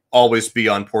will always be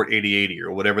on port 8080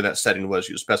 or whatever that setting was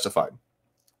you specified.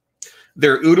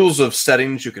 There are oodles of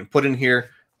settings you can put in here.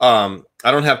 I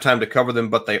don't have time to cover them,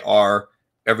 but they are,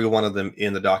 every one of them,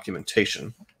 in the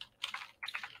documentation.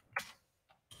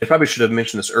 I probably should have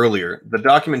mentioned this earlier. The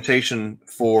documentation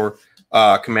for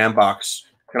CommandBox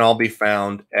can all be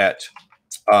found at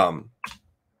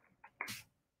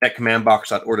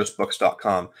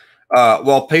commandbox.ortusbooks.com.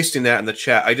 While pasting that in the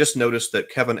chat, I just noticed that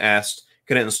Kevin asked,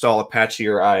 can it install Apache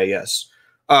or IIS?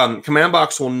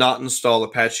 CommandBox will not install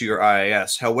Apache or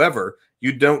IIS. However,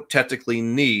 you don't technically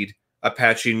need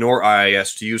Apache nor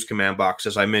IIS to use CommandBox,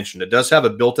 as I mentioned. It does have a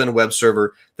built-in web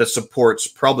server that supports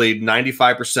probably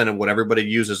 95% of what everybody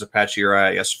uses Apache or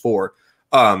IIS for.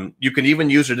 You can even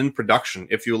use it in production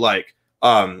if you like.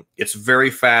 It's very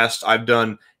fast. I've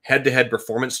done head-to-head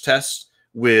performance tests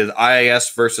with IIS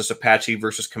versus Apache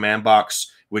versus CommandBox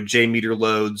with JMeter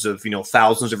loads of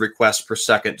thousands of requests per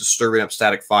second, just stirring up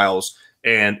static files,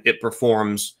 and it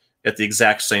performs at the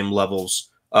exact same levels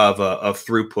of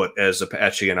throughput as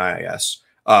Apache and IIS.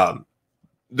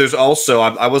 There's also,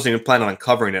 I wasn't even planning on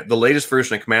covering it, the latest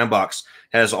version of CommandBox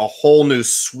has a whole new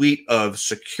suite of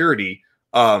security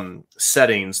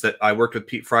settings that I worked with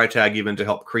Pete Freitag even to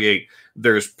help create.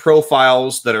 There's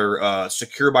profiles that are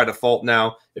secure by default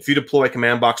now. If you deploy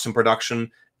CommandBox in production,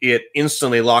 it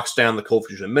instantly locks down the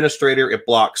ColdFusion administrator. It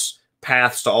blocks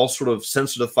paths to all sort of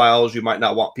sensitive files you might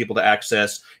not want people to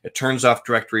access. It turns off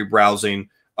directory browsing.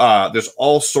 There's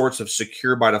all sorts of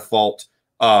secure by default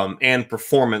and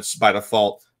performance by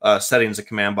default settings that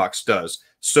CommandBox does.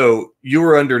 So you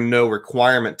are under no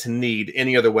requirement to need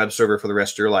any other web server for the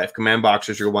rest of your life. CommandBox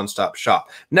is your one-stop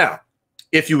shop. Now,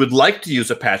 If you would like to use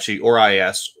Apache or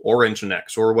IIS or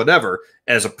Nginx or whatever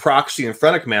as a proxy in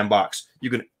front of CommandBox, you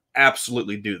can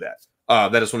absolutely do that.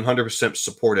 That is 100%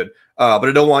 supported. But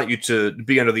I don't want you to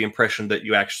be under the impression that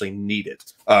you actually need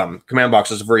it.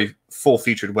 CommandBox is a very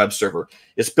full-featured web server.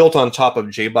 It's built on top of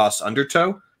JBoss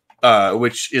Undertow,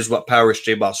 which is what powers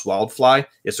JBoss Wildfly.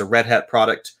 It's a Red Hat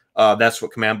product. That's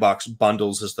what CommandBox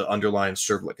bundles as the underlying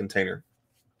servlet container.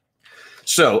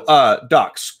 So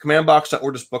docs,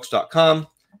 commandbox.ortusbooks.com.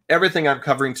 Everything I'm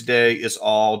covering today is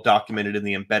all documented in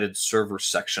the embedded server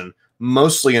section,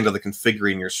 mostly under the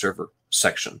configuring your server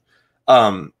section.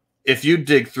 If you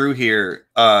dig through here,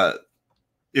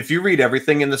 if you read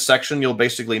everything in this section, you'll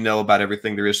basically know about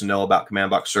everything there is to know about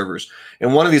CommandBox servers.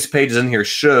 And one of these pages in here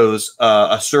shows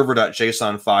a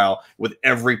server.json file with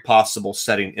every possible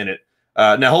setting in it.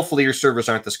 Now, hopefully your servers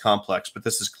aren't this complex, but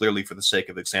this is clearly for the sake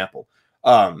of example.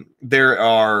 There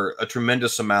are a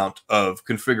tremendous amount of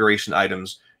configuration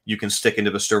items you can stick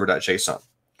into the server.json.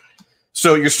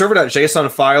 So your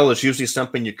server.json file is usually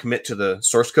something you commit to the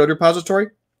source code repository.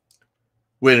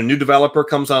 When a new developer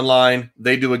comes online,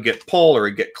 they do a git pull or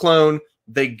a git clone.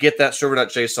 They get that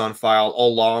server.json file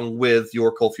along with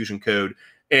your ColdFusion code,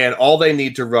 and all they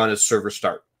need to run is server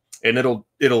start. And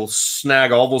it'll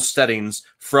snag all those settings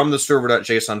from the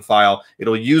server.json file.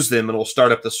 It'll use them, and it'll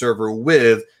start up the server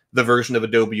with the version of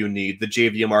Adobe you need, the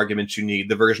JVM arguments you need,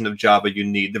 the version of Java you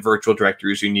need, the virtual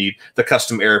directories you need, the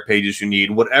custom error pages you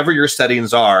need. Whatever your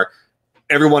settings are,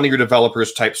 every one of your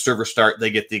developers type server start, they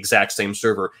get the exact same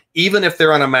server. Even if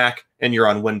they're on a Mac and you're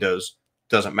on Windows,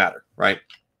 doesn't matter, right?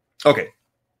 Okay.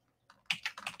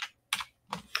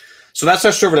 So that's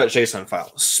our server.json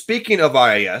file. Speaking of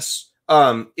IIS,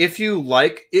 if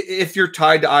you're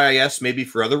tied to IIS, maybe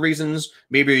for other reasons,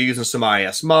 maybe you're using some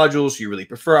IIS modules, you really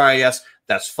prefer IIS,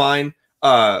 that's fine.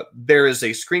 There is a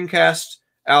screencast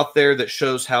out there that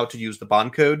shows how to use the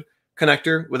bond code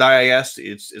connector with IIS.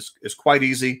 It's quite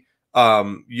easy.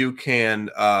 You can,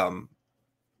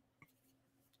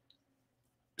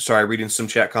 sorry, reading some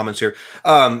chat comments here.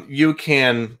 You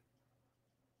can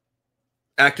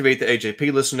activate the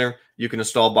AJP listener. You can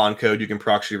install bond code. You can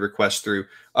proxy requests through.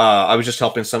 I was just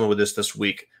helping someone with this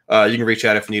week. You can reach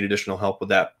out if you need additional help with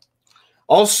that.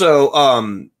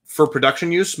 Also, for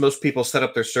production use, most people set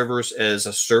up their servers as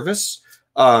a service.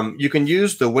 You can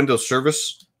use the Windows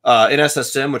Service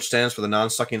NSSM, which stands for the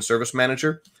Non-Sucking Service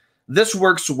Manager. This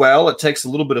works well. It takes a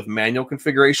little bit of manual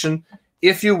configuration.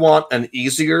 If you want an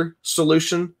easier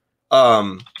solution,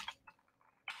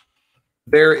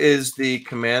 there is the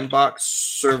CommandBox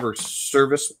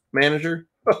Service Manager.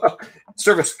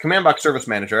 CommandBox Service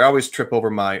Manager. I always trip over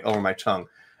my tongue.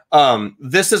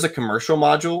 This is a commercial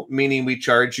module, meaning we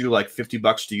charge you like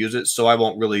 $50 to use it, so I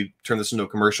won't really turn this into a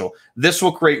commercial. This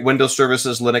will create Windows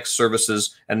services, Linux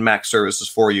services, and Mac services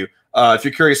for you. If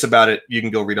you're curious about it, you can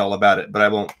go read all about it, but I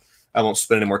won't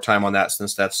spend any more time on that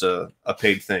since that's a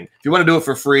paid thing. If you want to do it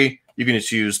for free, you can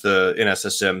just use the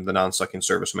NSSM, the Non-Sucking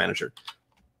Service Manager.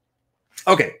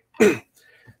 Okay,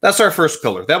 that's our first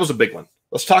pillar. That was a big one.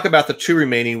 Let's talk about the two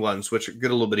remaining ones, which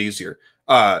get a little bit easier.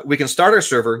 We can start our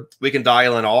server. We can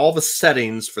dial in all the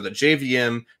settings for the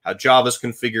JVM, how Java's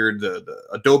configured, the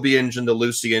Adobe engine, the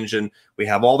Lucee engine. We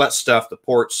have all that stuff, the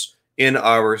ports, in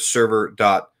our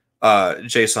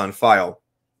server.json file.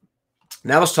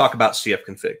 Now let's talk about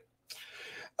CFconfig.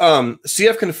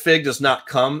 CFconfig does not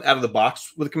come out of the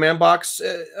box with CommandBox.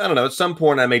 I don't know. At some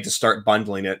point, I may just start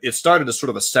bundling it. It started as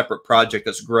sort of a separate project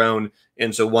that's grown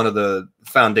into one of the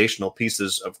foundational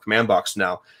pieces of CommandBox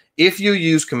now. If you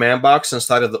use CommandBox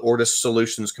inside of the Ortus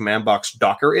Solutions CommandBox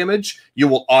Docker image, you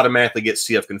will automatically get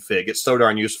CFconfig. It's so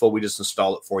darn useful. We just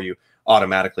install it for you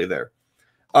automatically there.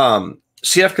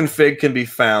 CFconfig can be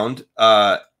found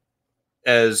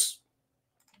as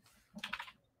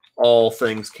all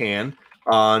things can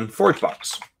on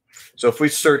ForgeBox. So if we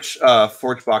search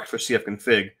ForgeBox for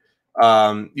CFconfig,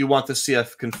 you want the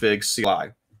CFconfig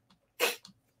CLI.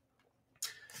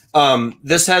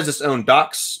 This has its own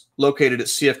docs located at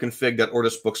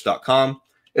cfconfig.ortusbooks.com.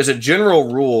 As a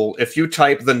general rule, if you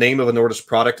type the name of an Ortus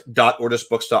product,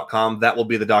 .ortusbooks.com, that will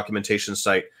be the documentation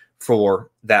site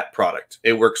for that product.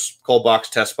 It works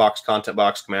ColdBox, TestBox,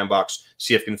 ContentBox, CommandBox,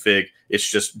 CFconfig. It's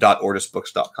just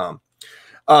 .ortusbooks.com.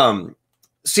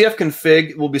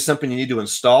 CFconfig will be something you need to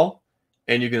install,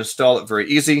 and you can install it very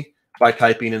easy by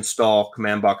typing install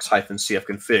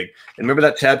CommandBox-CFconfig. And remember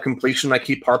that tab completion I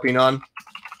keep harping on?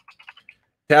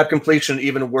 Tab completion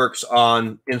even works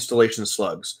on installation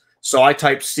slugs. So I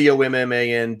typed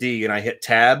COMMAND and I hit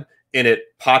tab, and it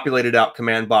populated out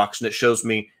CommandBox, and it shows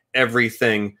me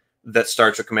everything that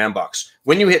starts with CommandBox.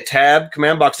 When you hit tab,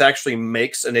 CommandBox actually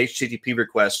makes an HTTP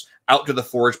request out to the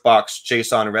ForgeBox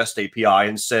JSON REST API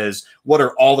and says, what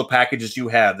are all the packages you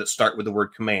have that start with the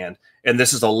word command? And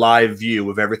this is a live view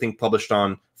of everything published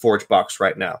on ForgeBox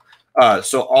right now.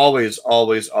 So always,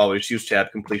 always, always use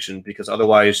tab completion, because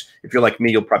otherwise, if you're like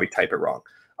me, you'll probably type it wrong.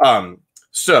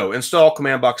 So install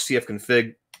CommandBox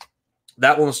CFconfig.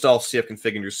 That will install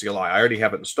CFconfig in your CLI. I already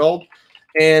have it installed.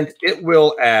 And it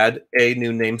will add a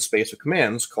new namespace of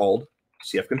commands called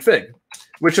CFconfig,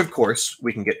 which, of course,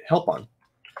 we can get help on.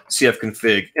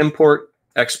 CFconfig import,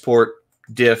 export,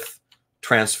 diff,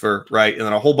 transfer, right? And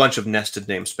then a whole bunch of nested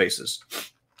namespaces.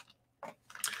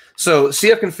 So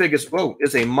CFconfig is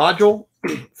a module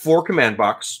for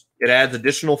CommandBox. It adds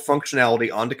additional functionality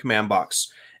onto CommandBox.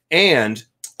 And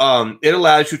it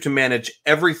allows you to manage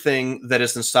everything that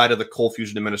is inside of the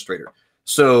ColdFusion administrator.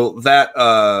 So that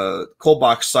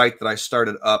ColdBox site that I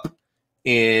started up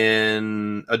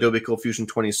in Adobe ColdFusion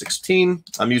 2016,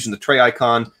 I'm using the tray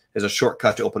icon as a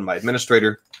shortcut to open my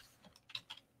administrator.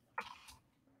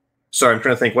 Sorry, I'm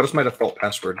trying to think. What is my default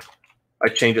password? I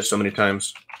change it so many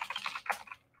times.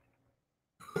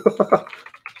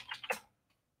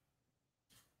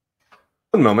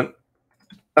 One moment.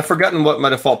 I've forgotten what my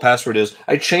default password is.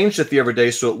 I changed it the other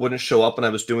day so it wouldn't show up when I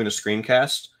was doing a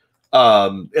screencast.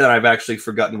 And I've actually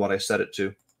forgotten what I set it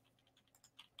to.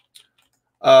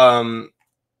 I'll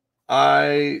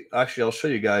show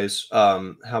you guys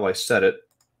how I set it.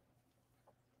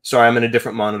 Sorry, I'm in a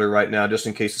different monitor right now, just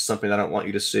in case it's something I don't want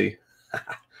you to see.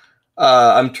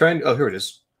 I'm trying to, oh, here it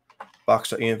is.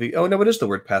 Box.env. Oh, no, it is the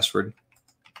word password.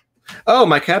 Oh,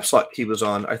 my caps lock key was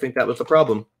on. I think that was the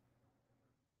problem.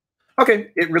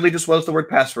 Okay, it really just was the word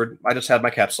password. I just had my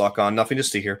caps lock on. Nothing to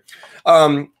see here.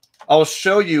 I'll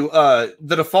show you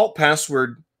the default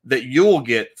password that you'll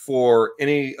get for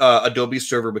any Adobe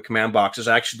server with CommandBox is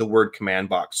actually the word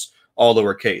CommandBox, all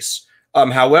lowercase.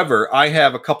 However, I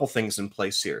have a couple things in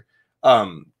place here.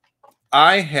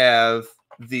 I have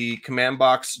the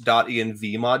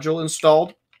CommandBox.env module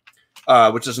installed,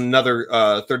 which is another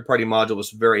third-party module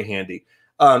that's very handy.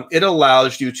 It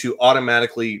allows you to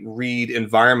automatically read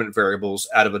environment variables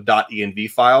out of a .env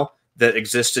file that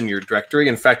exists in your directory.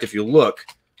 In fact, if you look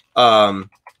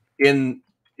in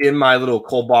my little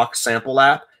ColdBox sample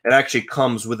app, it actually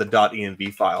comes with a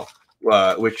 .env file,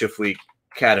 which if we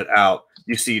cat it out,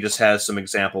 you see it just has some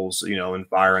examples, you know,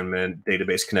 environment,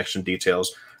 database connection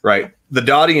details, right? The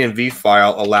 .env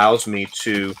file allows me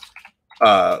to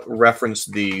reference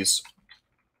these.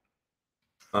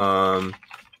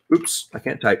 Oops, I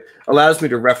can't type. Allows me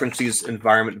to reference these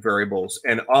environment variables,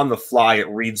 and on the fly, it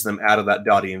reads them out of that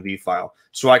 .env file.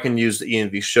 So I can use the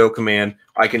env show command.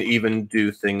 I can even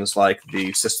do things like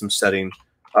the system setting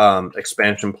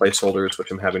expansion placeholders,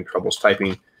 which I'm having troubles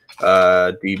typing,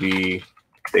 DB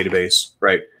database,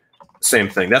 right? Same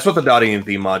thing. That's what the .env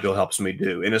module helps me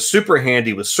do. And it's super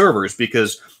handy with servers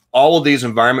because all of these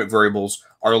environment variables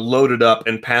are loaded up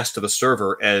and passed to the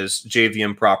server as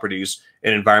JVM properties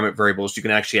and environment variables you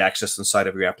can actually access inside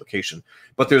of your application.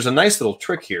 But there's a nice little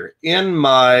trick here. In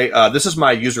my, this is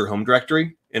my user home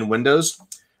directory in Windows.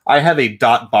 I have a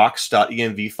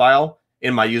 .box.env file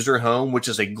in my user home, which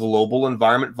is a global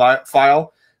environment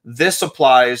file. This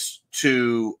applies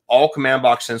to all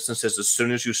CommandBox instances as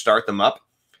soon as you start them up.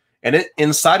 And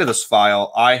inside of this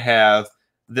file, I have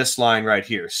this line right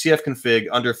here, cfconfig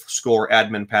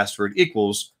 _admin password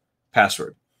equals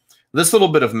password. This little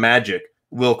bit of magic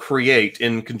will create,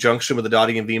 in conjunction with the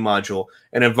 .env module,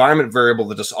 an environment variable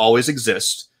that just always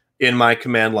exists in my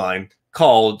command line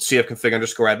called cfconfig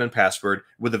 _admin password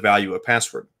with the value of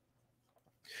password.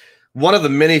 One of the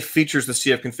many features the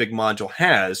cfconfig module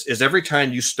has is every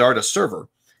time you start a server,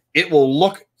 it will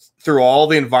look through all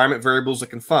the environment variables it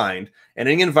can find, and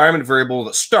any environment variable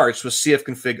that starts with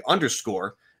cfconfig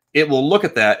 _, it will look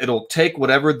at that, it'll take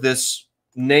whatever this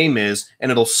name is,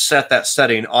 and it'll set that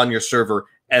setting on your server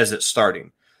as it's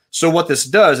starting. So what this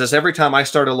does is every time I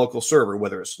start a local server,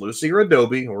 whether it's Lucee or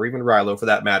Adobe, or even Rilo for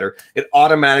that matter, it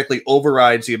automatically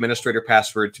overrides the administrator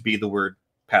password to be the word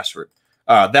password.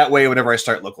 That way, whenever I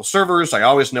start local servers, I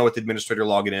always know what the administrator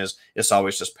login is. It's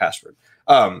always just password.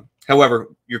 However,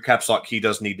 your caps lock key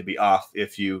does need to be off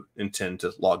if you intend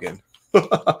to log in.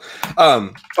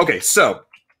 Okay, so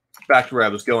back to where I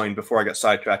was going before I got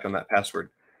sidetracked on that password.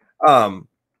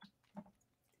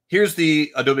 Here's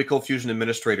the Adobe ColdFusion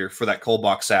administrator for that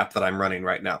ColdBox app that I'm running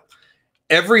right now.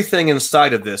 Everything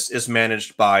inside of this is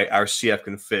managed by our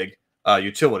cfconfig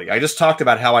utility. I just talked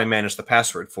about how I manage the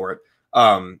password for it.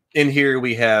 In here,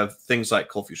 we have things like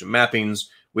ColdFusion mappings.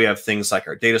 We have things like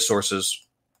our data sources.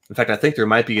 In fact, I think there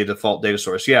might be a default data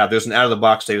source. Yeah, there's an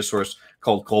out-of-the-box data source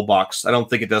called ColdBox. I don't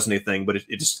think it does anything, but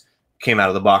it just came out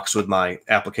of the box with my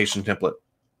application template.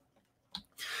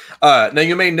 Now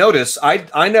you may notice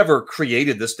I never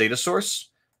created this data source,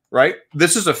 right?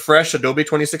 This is a fresh Adobe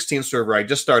 2016 server I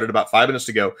just started about 5 minutes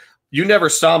ago. You never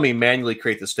saw me manually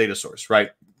create this data source,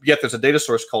 right? Yet there's a data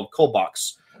source called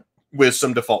ColdBox with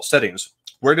some default settings.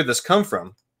 Where did this come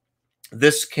from?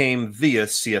 This came via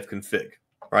CFconfig,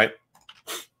 right?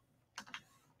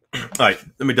 All right,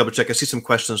 let me double check. I see some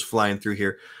questions flying through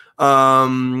here.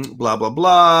 Blah, blah,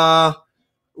 blah.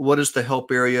 What is the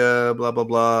help area? Blah, blah,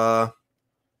 blah.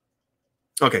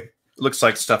 Okay, looks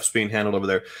like stuff's being handled over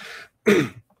there.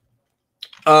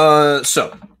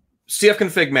 So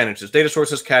CFconfig manages data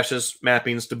sources, caches,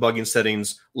 mappings, debugging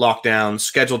settings, lockdowns,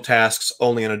 scheduled tasks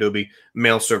only on Adobe,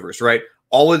 mail servers, right?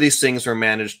 All of these things are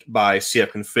managed by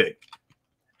CFconfig.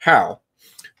 How?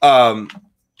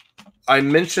 I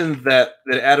mentioned that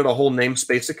it added a whole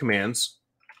namespace of commands.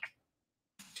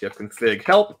 CFconfig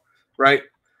help, right?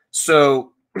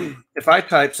 So if I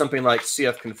type something like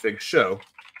CFconfig show,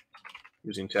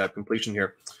 using tab completion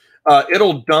here,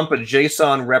 it'll dump a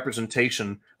JSON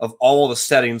representation of all the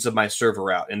settings of my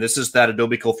server out. And this is that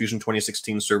Adobe ColdFusion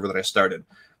 2016 server that I started.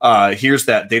 Here's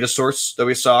that data source that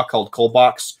we saw called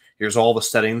ColdBox. Here's all the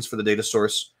settings for the data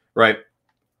source, right?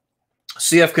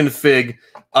 CFconfig,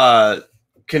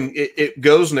 it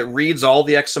goes and it reads all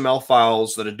the XML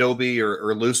files that Adobe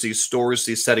or Lucee stores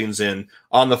these settings in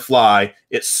on the fly.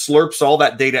 It slurps all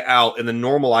that data out and then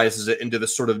normalizes it into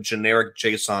this sort of generic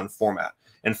JSON format.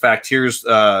 In fact, here's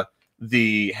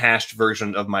the hashed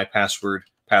version of my password,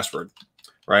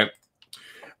 right?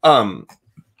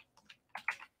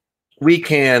 We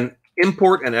can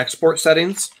import and export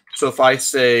settings. So if I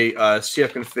say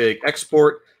CFconfig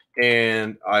export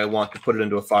and I want to put it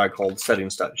into a file called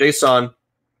settings.json,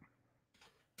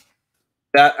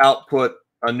 that output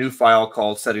a new file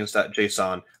called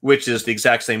settings.json, which is the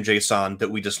exact same JSON that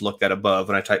we just looked at above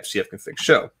when I typed CFconfig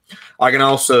show. I can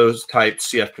also type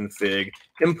CFconfig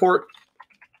import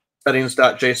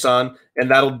settings.json, and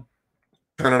that'll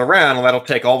turn it around, and that'll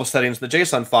take all the settings in the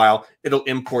JSON file. It'll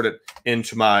import it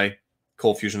into my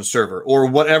ColdFusion server, or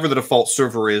whatever the default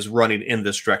server is running in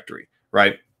this directory,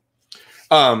 right?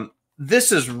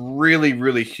 This is really,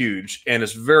 really huge, and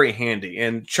it's very handy.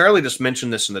 And Charlie just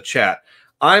mentioned this in the chat.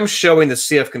 I'm showing the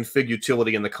CFconfig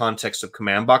utility in the context of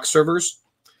CommandBox servers.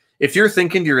 If you're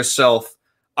thinking to yourself,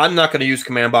 I'm not going to use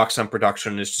CommandBox on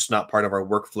production, it's just not part of our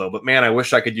workflow, but man, I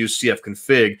wish I could use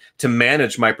CFconfig to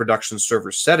manage my production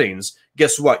server settings,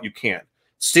 guess what? You can.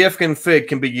 CFconfig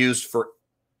can be used for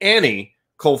any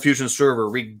ColdFusion server,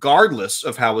 regardless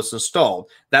of how it's installed.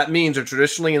 That means a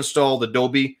traditionally installed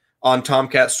Adobe on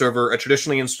Tomcat server, a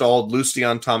traditionally installed Lucee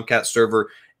on Tomcat server,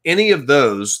 any of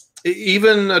those,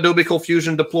 even Adobe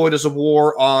ColdFusion deployed as a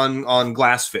war on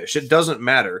Glassfish, it doesn't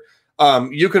matter.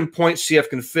 You can point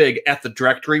CFconfig at the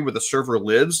directory where the server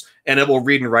lives, and it will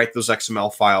read and write those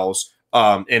XML files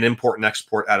and import and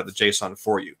export out of the JSON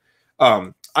for you.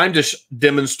 I'm just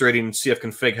demonstrating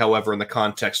CFconfig, however, in the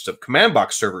context of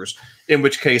CommandBox servers, in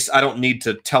which case I don't need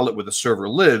to tell it where the server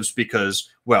lives because,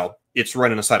 well, it's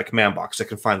running inside a CommandBox. It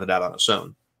can find that out on its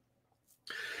own.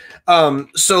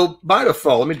 So by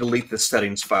default, let me delete this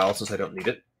settings file since I don't need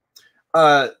it.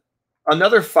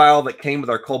 Another file that came with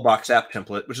our ColdBox app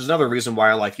template, which is another reason why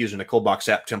I like using a ColdBox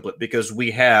app template, because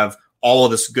we have all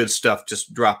of this good stuff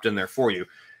just dropped in there for you.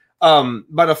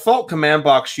 By default,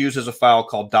 CommandBox uses a file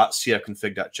called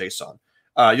 .cfconfig.json.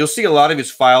 You'll see a lot of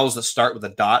these files that start with a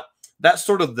dot. That's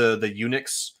sort of the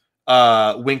Unix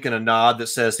wink and a nod that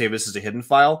says, hey, this is a hidden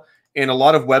file. And a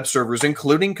lot of web servers,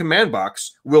 including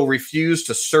CommandBox, will refuse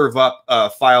to serve up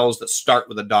files that start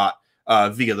with a dot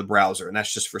via the browser, and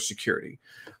that's just for security.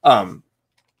 I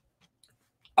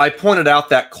pointed out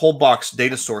that ColdBox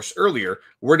data source earlier.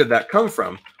 Where did that come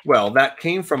from? Well, that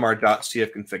came from our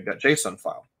 .cfconfig.json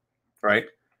file, right?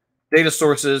 Data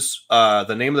sources,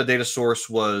 the name of the data source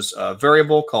was a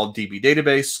variable called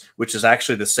dbDatabase, which is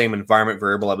actually the same environment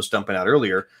variable I was dumping out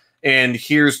earlier. And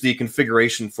here's the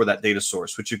configuration for that data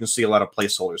source, which you can see a lot of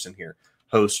placeholders in here,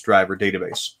 host, driver,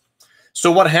 database.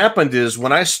 So what happened is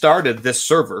when I started this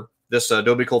server, this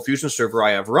Adobe ColdFusion server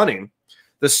I have running,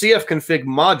 the CFconfig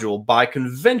module, by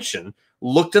convention,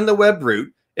 looked in the web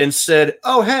root and said,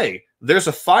 oh, hey, there's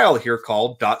a file here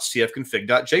called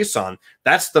 .cfconfig.json.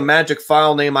 That's the magic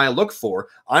file name I look for.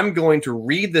 I'm going to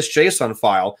read this JSON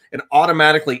file and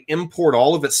automatically import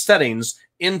all of its settings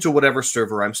into whatever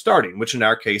server I'm starting, which in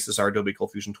our case is our Adobe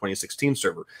ColdFusion 2016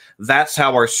 server. That's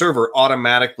how our server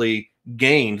automatically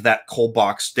gained that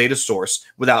ColdBox data source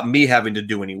without me having to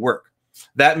do any work.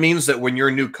 That means that when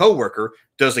your new coworker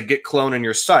does a git clone in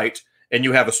your site and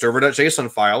you have a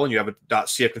server.json file and you have a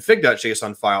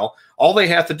 .cfconfig.json file, all they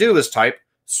have to do is type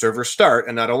server start.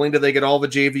 And not only do they get all the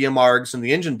JVM args and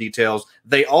the engine details,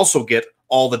 they also get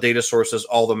all the data sources,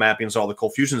 all the mappings, all the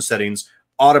ColdFusion settings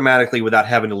automatically without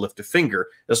having to lift a finger.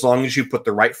 As long as you put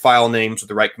the right file names with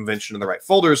the right convention in the right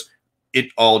folders, it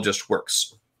all just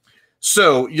works.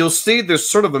 So you'll see there's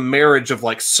sort of a marriage of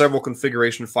like several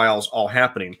configuration files all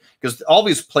happening, because all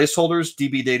these placeholders,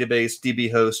 DB database,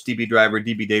 DB host, DB driver,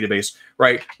 DB database,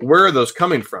 right? Where are those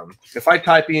coming from? If I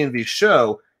type env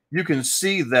show, you can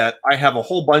see that I have a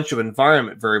whole bunch of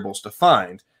environment variables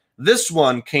defined. This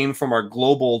one came from our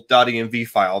global.env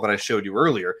file that I showed you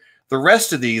earlier. The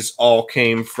rest of these all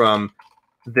came from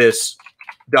this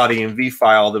 .env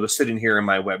file that was sitting here in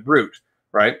my web root,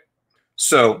 right?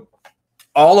 So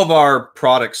all of our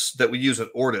products that we use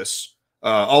at Ortus,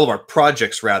 all of our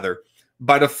projects rather,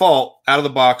 by default, out of the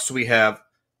box, we have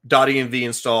 .env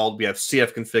installed, we have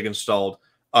cfconfig installed,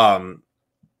 and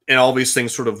all these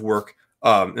things sort of work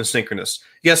in synchronous.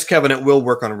 Yes, Kevin, it will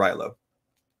work on Rilo.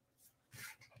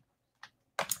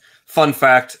 Fun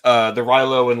fact, the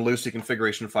Rilo and Lucee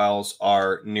configuration files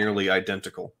are nearly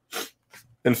identical.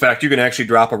 In fact, you can actually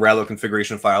drop a Rilo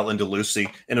configuration file into Lucee,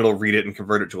 and it'll read it and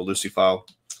convert it to a Lucee file.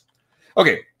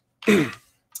 Okay,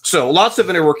 so lots of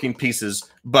interworking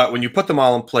pieces, but when you put them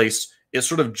all in place, it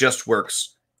sort of just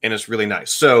works, and it's really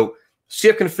nice. So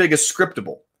cfconfig is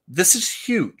scriptable. This is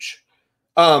huge.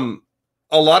 I've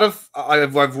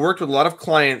worked with a lot of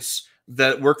clients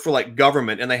that work for like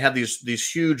government, and they have these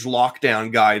huge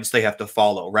lockdown guides they have to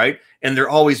follow, right? And they're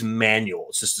always manual.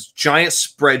 It's just this giant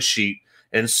spreadsheet,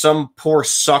 and some poor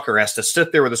sucker has to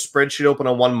sit there with a spreadsheet open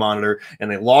on one monitor,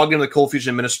 and they log into the ColdFusion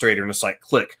administrator, and it's like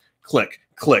click, click,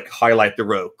 click, highlight the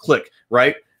row, click,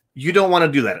 right? You don't want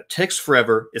to do that. It takes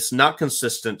forever. It's not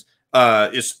consistent.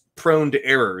 It's prone to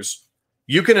errors.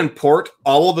 You can import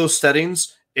all of those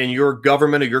settings in your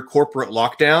government or your corporate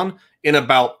lockdown in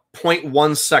about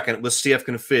 0.1 second with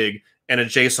cfconfig and a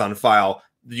JSON file.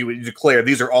 You declare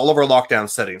these are all of our lockdown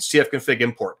settings. cfconfig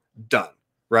import, done,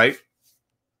 right?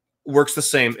 Works the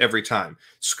same every time.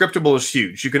 Scriptable is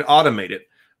huge. You can automate it.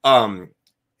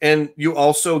 And you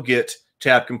also get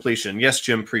tab completion. Yes,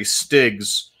 Jim Priest,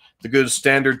 STIGs, the good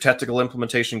standard technical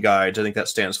implementation guides, I think that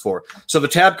stands for. So the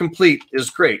tab complete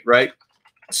is great, right?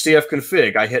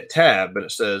 cfconfig, I hit tab, and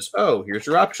it says, oh, here's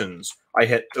your options. I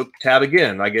hit tab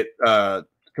again. I get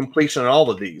completion on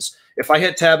all of these. If I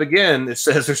hit tab again, it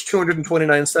says there's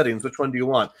 229 settings. Which one do you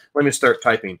want? Let me start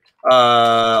typing.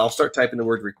 I'll start typing the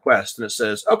word request, and it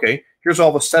says, okay, here's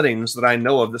all the settings that I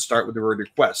know of that start with the word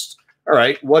request. All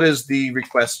right, what is the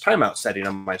request timeout setting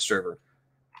on my server?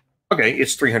 Okay,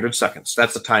 it's 300 seconds.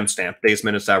 That's the timestamp, days,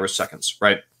 minutes, hours, seconds,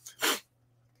 right?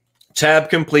 Tab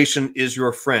completion is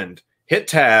your friend. Hit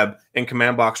tab, and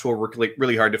CommandBox will work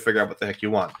really hard to figure out what the heck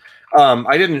you want.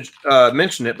 I didn't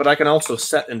mention it, but I can also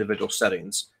set individual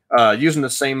settings using the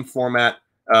same format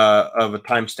of a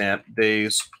timestamp,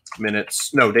 days,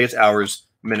 minutes, no, days, hours,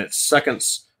 minutes,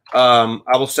 seconds.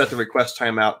 I will set the request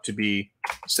timeout to be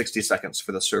 60 seconds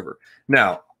for the server.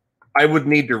 Now, I would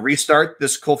need to restart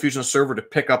this ColdFusion server to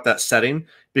pick up that setting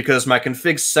because my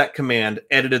config set command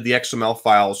edited the XML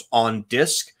files on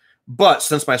disk. But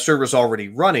since my server is already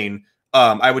running,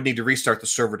 I would need to restart the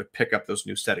server to pick up those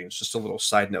new settings. Just a little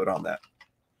side note on that.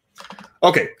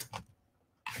 Okay.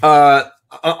 I'm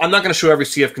not going to show every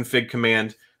cfconfig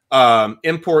command.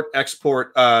 Import,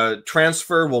 export,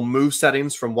 transfer will move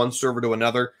settings from one server to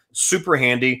another. Super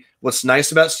handy. What's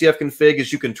nice about cfconfig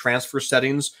is you can transfer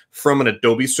settings from an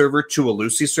Adobe server to a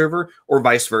Lucee server or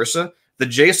vice versa. The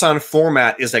JSON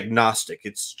format is agnostic.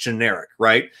 It's generic,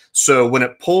 right? So when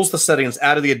it pulls the settings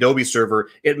out of the Adobe server,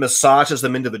 it massages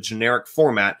them into the generic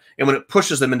format. And when it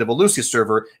pushes them into the Lucee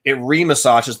server, it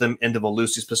re-massages them into the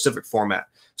Lucee specific format.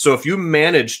 So if you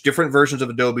manage different versions of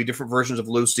Adobe, different versions of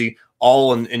Lucee,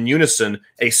 all in unison,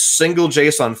 a single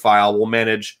JSON file will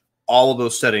manage all of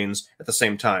those settings at the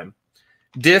same time.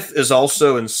 Diff is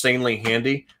also insanely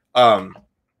handy. I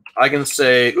can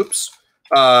say, oops,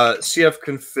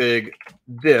 cfconfig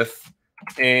diff,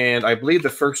 and I believe the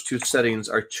first two settings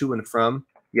are to and from.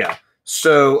 Yeah.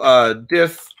 So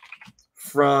diff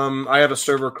from, I have a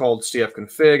server called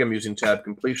cfconfig. I'm using tab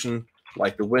completion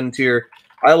like the wind here.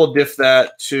 I will diff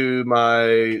that to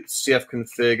my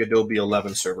cfconfig Adobe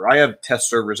 11 server. I have test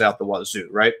servers out the wazoo,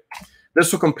 right?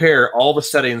 This will compare all the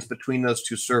settings between those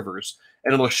two servers,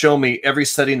 and it'll show me every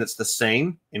setting that's the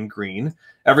same in green,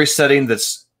 every setting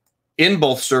that's in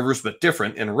both servers but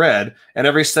different in red, and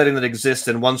every setting that exists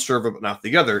in one server but not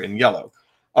the other in yellow.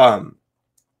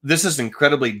 This is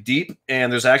incredibly deep, and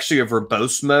there's actually a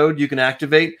verbose mode you can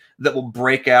activate that will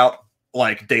break out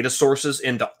like data sources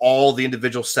into all the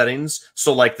individual settings.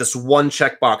 So like this one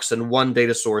checkbox and one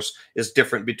data source is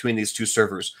different between these two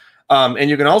servers. And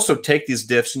you can also take these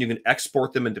diffs and you can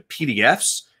export them into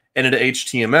PDFs and into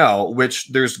HTML, which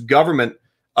there's government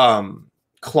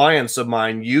clients of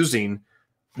mine using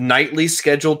nightly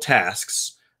scheduled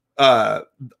tasks.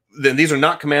 Then these are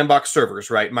not CommandBox servers,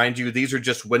 right? Mind you, these are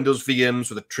just Windows VMs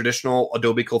with a traditional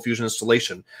Adobe ColdFusion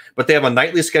installation. But they have a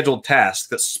nightly scheduled task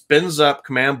that spins up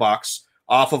CommandBox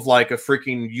off of like a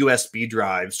freaking USB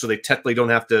drive, so they technically don't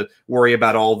have to worry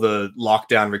about all the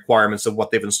lockdown requirements of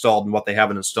what they've installed and what they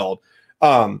haven't installed.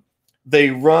 They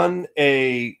run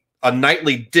a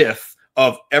nightly diff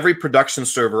of every production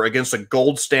server against a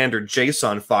gold standard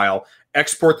JSON file,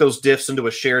 export those diffs into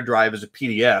a shared drive as a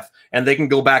PDF, and they can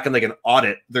go back and they can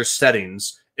audit their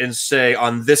settings and say,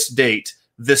 on this date,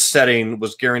 this setting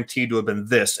was guaranteed to have been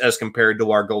this as compared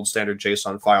to our gold standard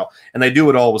JSON file. And they do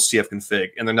it all with CFconfig,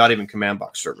 and they're not even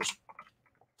CommandBox servers.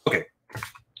 Okay.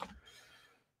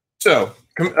 So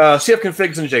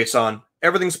CFconfig's in JSON.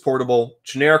 Everything's portable,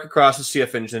 generic across the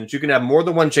CF engines. You can have more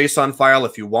than one JSON file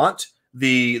if you want.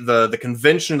 The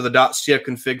convention of the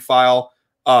 .cfconfig file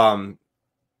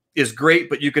is great,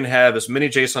 but you can have as many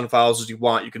JSON files as you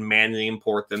want. You can manually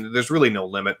import them. There's really no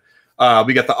limit.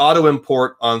 We got the auto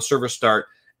import on server start,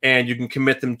 and you can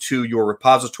commit them to your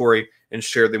repository and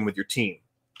share them with your team.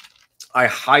 I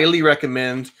highly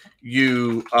recommend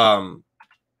you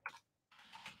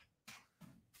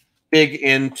dig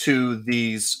into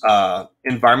these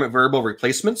environment variable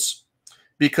replacements,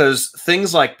 because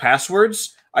things like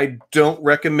passwords, I don't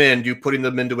recommend you putting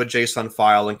them into a JSON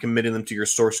file and committing them to your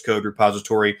source code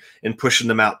repository and pushing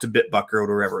them out to Bitbucket or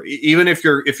wherever. Even if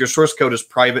your source code is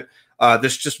private,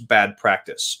 this is just bad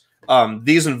practice.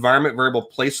 These environment variable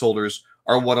placeholders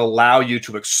are what allow you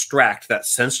to extract that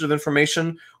sensitive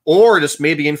information, or just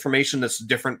maybe information that's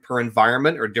different per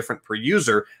environment or different per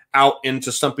user, out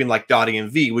into something like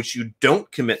 .env, which you don't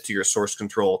commit to your source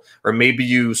control, or maybe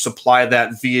you supply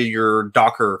that via your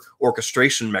Docker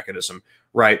orchestration mechanism,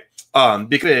 right?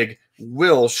 Config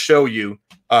will show you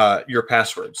your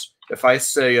passwords. If I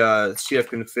say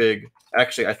cfconfig,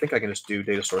 actually, I think I can just do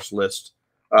data source list.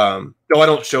 No, I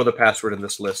don't show the password in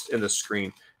this list, in this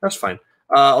screen. That's fine.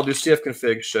 I'll do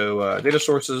cfconfig show data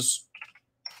sources.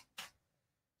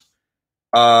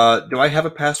 Do I have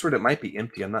a password? It might be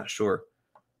empty. I'm not sure.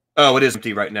 Oh, it is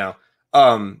empty right now.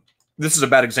 This is a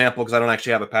bad example because I don't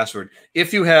actually have a password.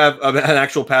 If you have an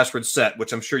actual password set,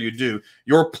 which I'm sure you do,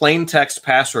 your plain text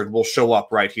password will show up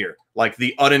right here, like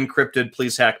the unencrypted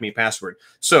please hack me password.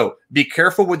 So be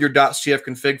careful with your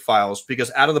 .cfconfig files,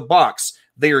 because out of the box,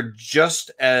 they are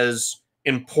just as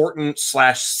important /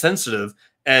 sensitive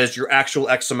as your actual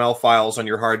XML files on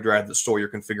your hard drive that store your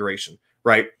configuration,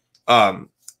 right?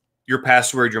 Your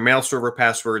password, your mail server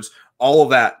passwords, all of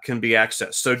that can be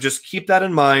accessed. So just keep that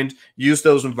in mind. Use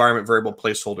those environment variable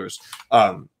placeholders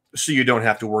so you don't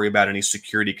have to worry about any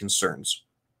security concerns.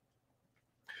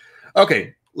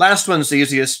 Okay, last one's the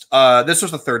easiest. This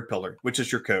was the third pillar, which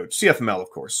is your code. CFML,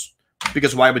 of course,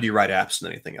 because why would you write apps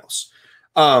and anything else?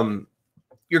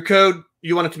 Your code,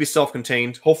 you want it to be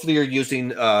self-contained. Hopefully you're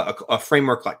using a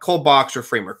framework like ColdBox or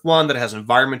Framework 1 that has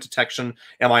environment detection.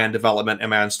 Am I in development?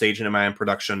 Am I on stage? And am I in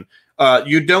production?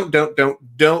 You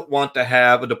don't want to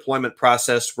have a deployment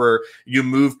process where you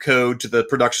move code to the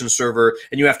production server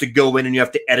and you have to go in and you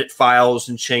have to edit files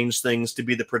and change things to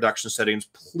be the production settings.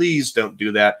 Please don't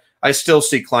do that. I still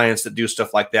see clients that do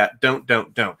stuff like that. Don't.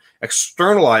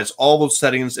 Externalize all those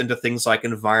settings into things like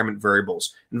environment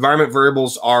variables. Environment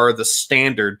variables are the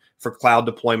standard for cloud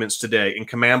deployments today, and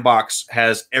CommandBox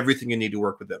has everything you need to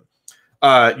work with them.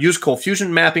 Use ColdFusion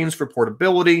mappings for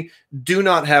portability. Do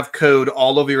not have code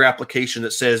all over your application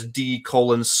that says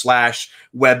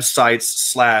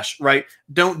d:/websites/ right?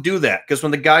 Don't do that, because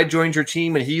when the guy joins your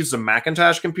team and he uses a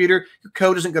Macintosh computer, your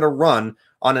code isn't going to run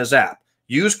on his app.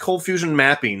 Use ColdFusion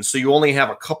mappings so you only have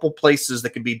a couple places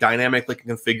that can be dynamically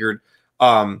configured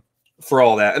for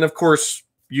all that. And of course,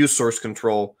 use source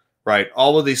control, right?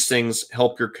 All of these things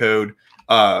help your code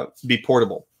be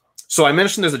portable. So I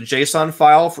mentioned there's a JSON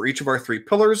file for each of our three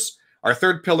pillars. Our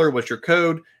third pillar was your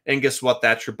code, and guess what?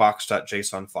 That's your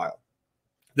box.json file.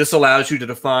 This allows you to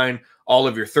define all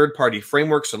of your third-party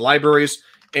frameworks and libraries.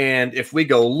 And if we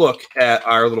go look at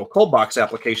our little ColdBox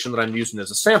application that I'm using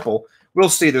as a sample, we'll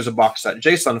see there's a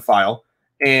box.json file,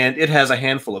 and it has a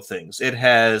handful of things. It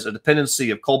has a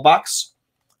dependency of ColdBox,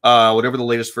 whatever the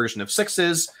latest version of 6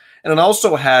 is, and it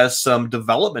also has some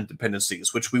development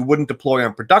dependencies, which we wouldn't deploy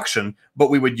on production, but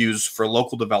we would use for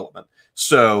local development.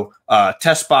 So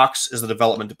testbox is the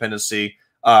development dependency,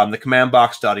 the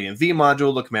CommandBox.env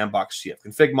module, the CommandBox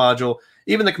CFconfig module,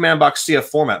 Even the CommandBox CF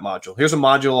format module. Here's a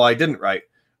module I didn't write.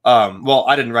 Well,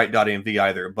 I didn't write .env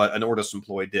either, but an Ortus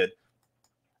employee did.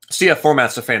 CF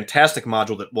format's a fantastic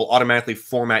module that will automatically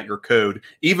format your code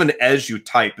even as you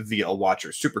type via a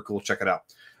watcher. Super cool. Check it out.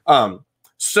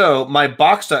 So my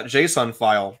box.json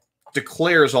file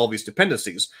declares all these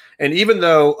dependencies. And even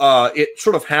though it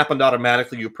sort of happened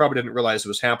automatically, you probably didn't realize it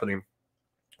was happening.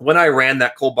 When I ran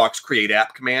that ColdBox create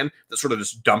app command that sort of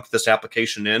just dumped this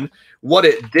application in, what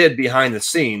it did behind the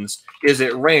scenes is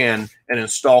it ran an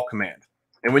install command.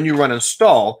 And when you run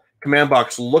install,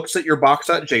 CommandBox looks at your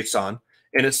box.json,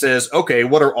 and it says, okay,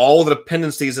 what are all the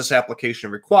dependencies this application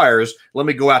requires? Let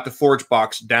me go out to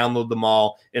ForgeBox, download them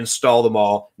all, install them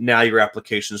all. Now your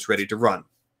application is ready to run.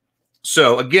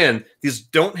 So again, these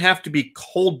don't have to be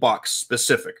ColdBox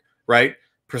specific, right?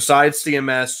 Preside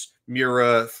CMS,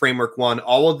 Mura, Framework One,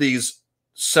 all of these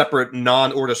separate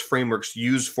non-Ortus frameworks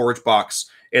use ForgeBox,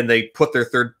 and they put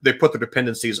their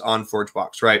dependencies on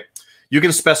ForgeBox, right? You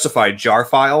can specify jar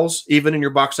files even in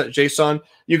your box.json.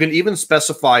 You can even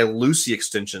specify Lucee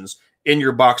extensions in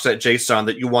your box.json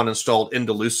that you want installed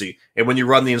into Lucee. And when you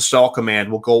run the install command,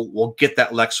 we'll get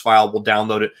that Lex file, we'll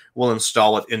download it, we'll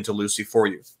install it into Lucee for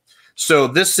you. So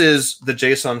this is the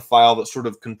JSON file that sort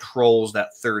of controls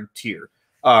that third tier.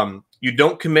 You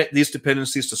don't commit these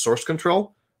dependencies to source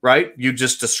control, right? You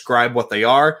just describe what they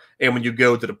are. And when you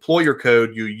go to deploy your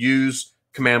code, you use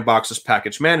CommandBox's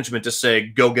package management to say,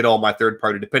 go get all my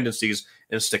third-party dependencies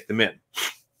and stick them in.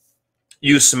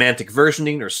 Use semantic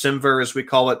versioning, or SymVer as we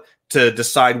call it, to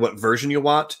decide what version you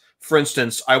want. For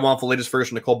instance, I want the latest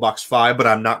version of ColdBox 5, but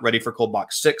I'm not ready for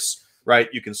ColdBox 6, right?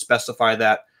 You can specify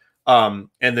that. And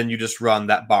then you just run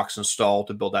that box install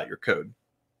to build out your code.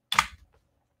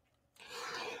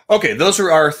 Okay, those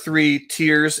are our 3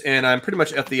 tiers, and I'm pretty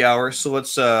much at the hour, so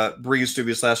let's breeze through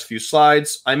these last few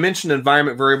slides. I mentioned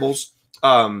environment variables.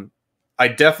 I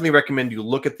definitely recommend you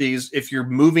look at these. If you're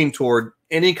moving toward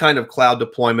any kind of cloud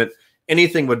deployment,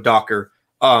 anything with Docker,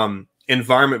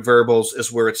 environment variables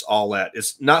is where it's all at.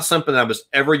 It's not something I was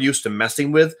ever used to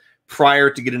messing with prior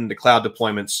to getting into cloud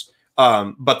deployments.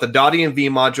 But the .env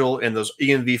module and those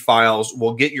env files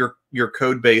will get your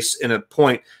code base in a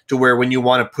point to where when you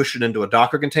want to push it into a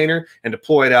Docker container and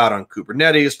deploy it out on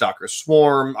Kubernetes, Docker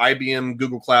Swarm, IBM,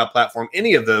 Google Cloud Platform,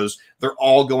 any of those, they're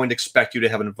all going to expect you to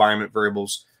have environment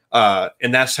variables.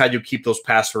 And that's how you keep those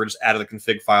passwords out of the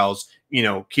config files, you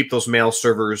know, keep those mail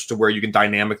servers to where you can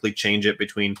dynamically change it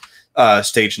between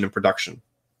staging and production.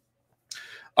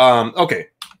 Okay.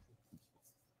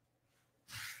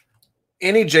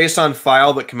 Any JSON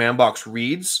file that CommandBox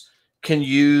reads can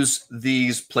use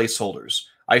these placeholders.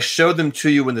 I showed them to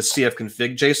you in the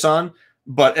CFconfig JSON,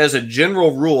 but as a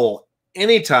general rule,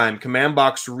 anytime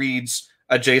CommandBox reads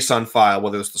a JSON file,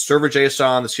 whether it's the server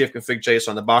JSON, the CFconfig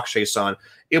JSON, the box JSON,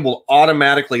 it will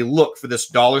automatically look for this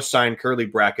 $ curly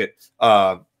bracket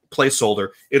placeholder.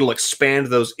 It'll expand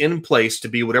those in place to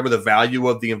be whatever the value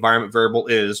of the environment variable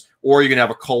is, or you can have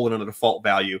a colon in a default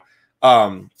value,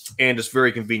 and it's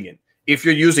very convenient. If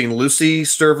you're using Lucee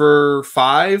Server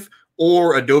 5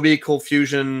 or Adobe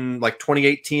ColdFusion like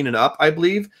 2018 and up, I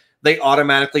believe, they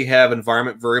automatically have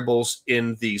environment variables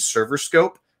in the server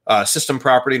scope, system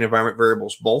property and environment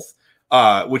variables both,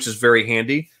 which is very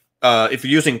handy. If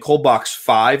you're using ColdBox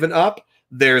 5 and up,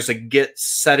 there's a get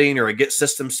setting or a get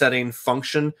system setting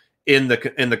function in the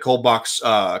ColdBox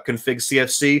config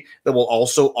CFC that will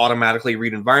also automatically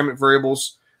read environment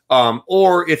variables.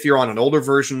 Or if you're on an older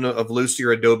version of Lucee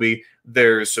or Adobe,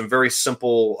 there's some very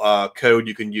simple code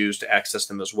you can use to access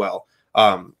them as well.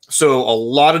 So a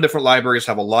lot of different libraries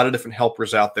have a lot of different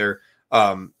helpers out there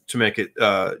to make it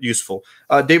useful.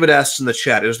 David asks in the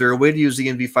chat, is there a way to use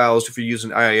env files if you're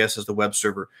using IIS as the web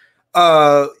server?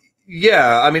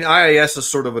 Yeah, I mean, IIS is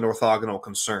sort of an orthogonal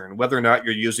concern. Whether or not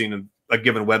you're using a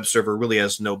given web server really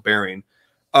has no bearing.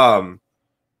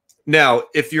 Now,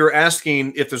 if you're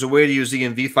asking if there's a way to use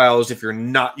env files if you're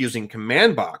not using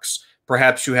CommandBox,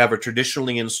 perhaps you have a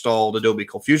traditionally installed Adobe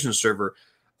ColdFusion server.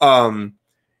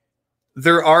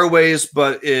 There are ways,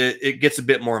 but it gets a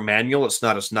bit more manual. It's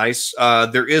not as nice.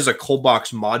 There is a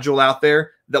ColdBox module out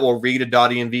there that will read a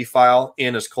 .env file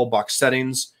in as ColdBox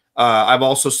settings. I've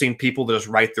also seen people that just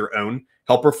write their own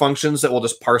helper functions that will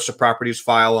just parse a properties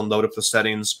file and load up the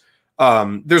settings.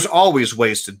 There's always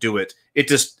ways to do it.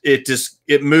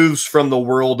 It moves from the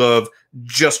world of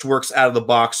just works out of the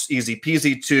box, easy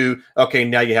peasy, to, okay,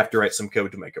 now you have to write some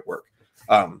code to make it work.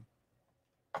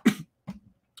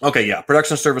 Okay, yeah,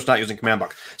 production service not using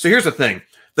CommandBox. So here's the thing.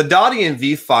 The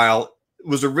 .env file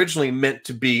was originally meant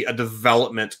to be a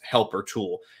development helper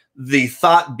tool. The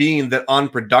thought being that on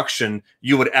production,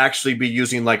 you would actually be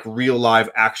using like real live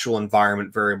actual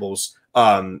environment variables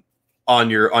on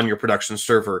your production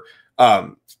server.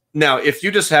 Now, if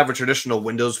you just have a traditional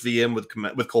Windows VM with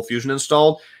ColdFusion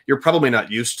installed, you're probably not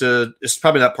used to. It's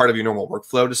probably not part of your normal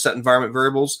workflow to set environment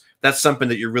variables. That's something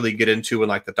that you really get into in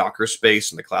like the Docker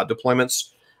space and the cloud deployments.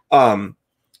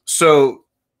 So,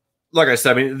 like I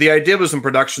said, I mean, the idea was in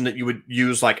production that you would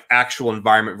use like actual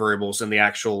environment variables in the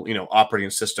actual, operating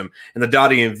system, and the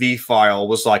 .env file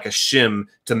was like a shim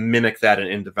to mimic that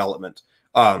in development.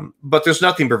 But there's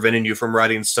nothing preventing you from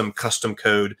writing some custom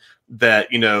code that,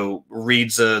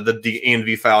 reads the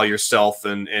env file yourself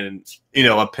and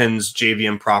appends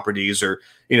JVM properties or,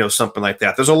 something like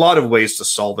that. There's a lot of ways to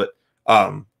solve it.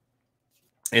 And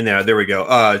there we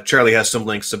go. Charlie has some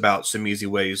links about some easy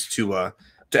ways to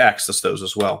access those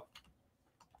as well.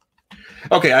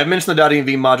 Okay, I've mentioned the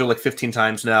 .env module like 15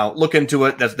 times now. Look into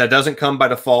it. That doesn't come by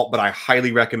default, but I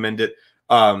highly recommend it.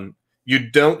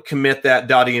 You don't commit that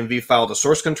 .env file to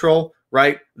source control,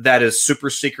 right? That is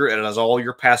super secret and it has all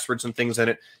your passwords and things in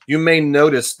it. You may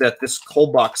notice that this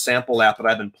ColdBox sample app that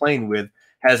I've been playing with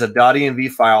has a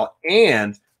 .env file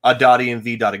and a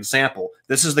 .env.example.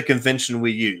 This is the convention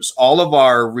we use. All of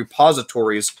our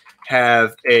repositories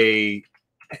have an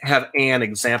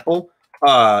example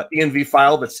env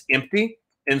file that's empty.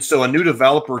 And so a new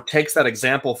developer takes that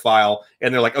example file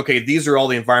and they're like, okay, these are all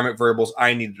the environment variables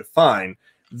I need to define.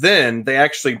 Then they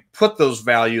actually put those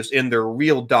values in their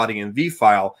real .env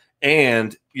file,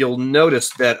 and you'll notice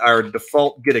that our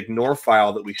default get-ignore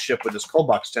file that we ship with this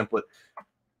ColdBox template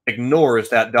ignores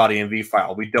that .env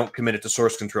file. We don't commit it to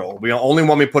source control. The only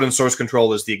one we put in source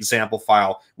control is the example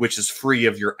file, which is free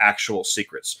of your actual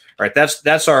secrets. All right,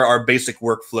 that's our basic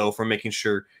workflow for making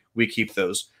sure we keep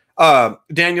those.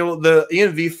 Daniel, the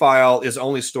env file is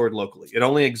only stored locally. It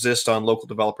only exists on local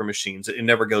developer machines. It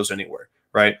never goes anywhere,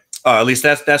 right? At least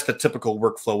that's the typical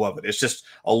workflow of it. It's just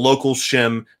a local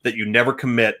shim that you never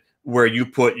commit, where you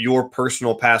put your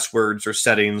personal passwords or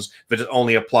settings that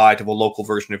only apply to the local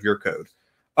version of your code.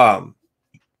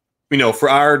 For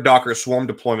our Docker Swarm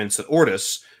deployments at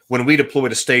Olathe, when we deploy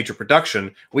to stage or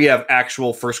production, we have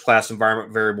actual first-class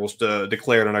environment variables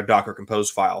declared on our Docker Compose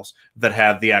files that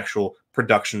have the actual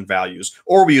production values.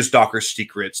 Or we use Docker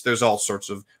secrets. There's all sorts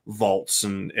of vaults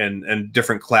and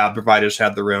different cloud providers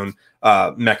have their own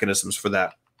mechanisms for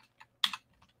that.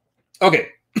 Okay,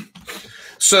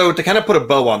 so to kind of put a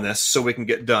bow on this so we can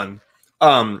get done,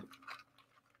 our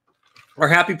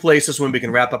happy place is when we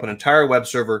can wrap up an entire web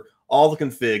server, all the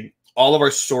config, all of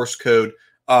our source code,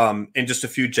 in just a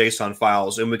few JSON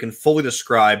files, and we can fully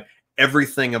describe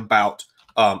everything about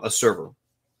a server.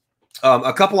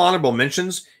 A couple honorable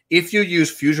mentions. If you use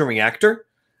Fusion Reactor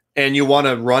and you want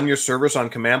to run your servers on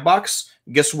CommandBox,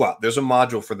 guess what? There's a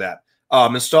module for that.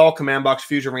 Install CommandBox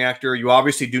Fusion Reactor. You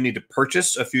obviously do need to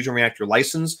purchase a Fusion Reactor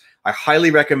license. I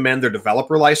highly recommend their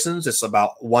developer license. It's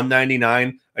about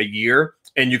 $199 a year,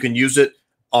 and you can use it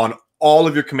on all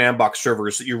of your CommandBox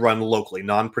servers that you run locally,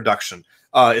 non-production.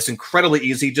 It's incredibly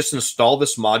easy. Just install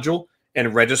this module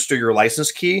and register your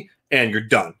license key, and you're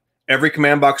done. Every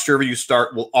CommandBox server you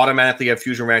start will automatically have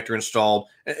Fusion Reactor installed.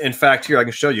 In fact, here I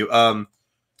can show you.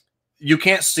 You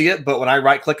can't see it, but when I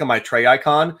right-click on my tray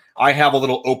icon, I have a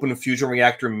little Open Fusion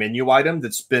Reactor menu item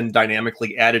that's been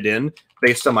dynamically added in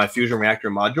based on my Fusion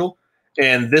Reactor module.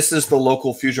 And this is the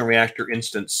local Fusion Reactor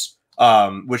instance,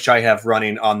 which I have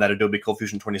running on that Adobe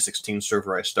ColdFusion 2016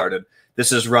 server I started.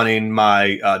 This is running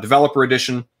my developer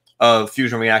edition of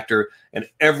Fusion Reactor, and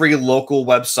every local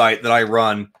website that I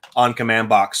run on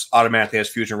CommandBox automatically has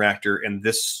Fusion Reactor, and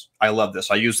this, I love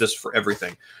this. I use this for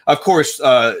everything. Of course,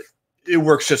 it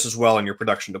works just as well in your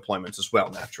production deployments as well,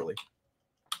 naturally.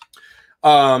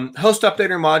 Host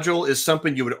Updater module is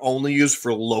something you would only use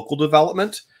for local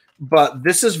development, but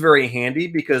this is very handy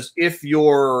because if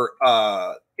your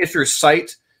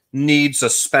site needs a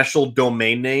special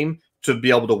domain name to be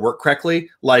able to work correctly,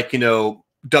 like,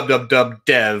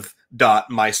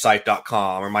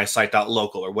 www.dev.mysite.com or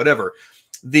mysite.local or whatever,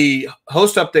 the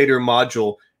Host Updater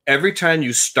module, every time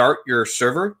you start your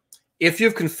server, if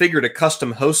you've configured a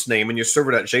custom host name in your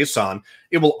server.json,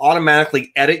 it will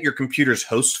automatically edit your computer's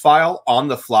host file on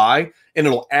the fly, and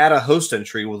it'll add a host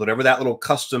entry with whatever that little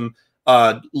custom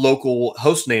local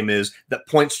host name is that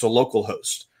points to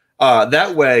localhost.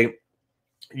 That way,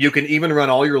 you can even run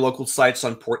all your local sites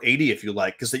on port 80 if you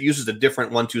like, because it uses a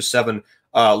different 127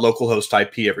 localhost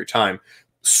IP every time.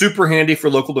 Super handy for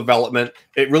local development.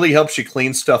 It really helps you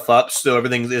clean stuff up so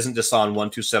everything isn't just on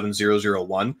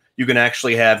 127.0.0.1. You can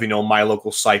actually have,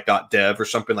 mylocalsite.dev or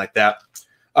something like that.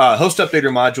 Host Updater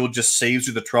module just saves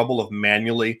you the trouble of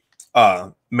manually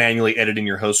editing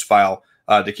your host file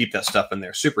to keep that stuff in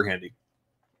there. Super handy.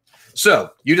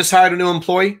 So you just hired a new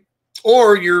employee,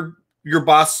 or you're your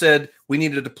boss said we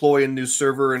need to deploy a new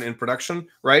server in production,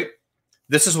 right?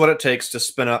 This is what it takes to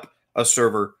spin up a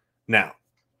server now.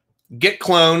 Git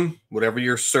clone, whatever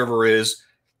your server is,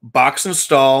 box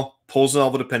install, pulls in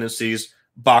all the dependencies,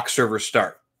 box server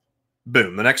start.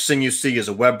 Boom. The next thing you see is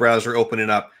a web browser opening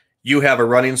up. You have a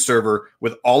running server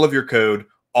with all of your code,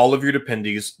 all of your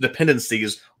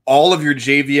dependencies, all of your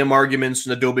JVM arguments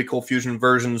and Adobe ColdFusion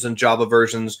versions and Java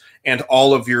versions, and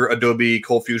all of your Adobe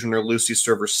ColdFusion or Lucee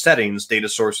Server settings, data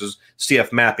sources,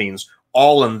 CF mappings,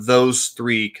 all in those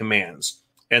 3 commands.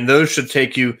 And those should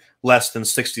take you less than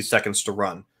 60 seconds to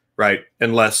run, right?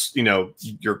 Unless, you know,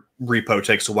 your repo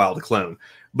takes a while to clone.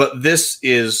 But this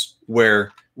is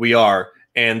where we are,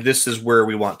 and this is where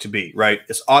we want to be, right?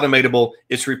 It's automatable,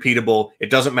 it's repeatable. It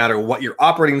doesn't matter what your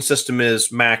operating system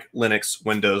is, Mac, Linux,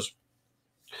 Windows.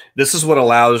 This is what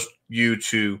allows you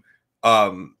to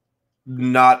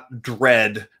not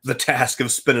dread the task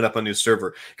of spinning up a new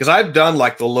server. Because I've done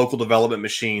like the local development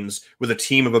machines with a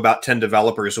team of about 10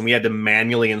 developers, and we had to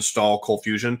manually install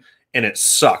ColdFusion, and it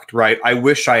sucked, right? I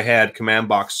wish I had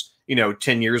CommandBox, you know,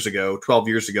 10 years ago, 12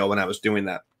 years ago when I was doing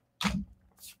that.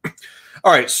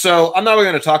 All right, so I'm not really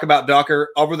going to talk about Docker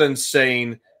other than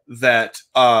saying that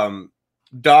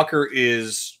Docker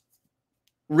is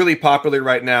really popular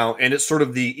right now, and it's sort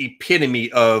of the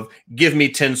epitome of give me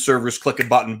 10 servers, click a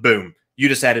button, boom. You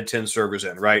just added 10 servers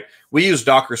in, right? We use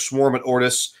Docker Swarm at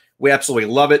Olathe. We absolutely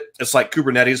love it. It's like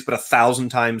Kubernetes, but 1,000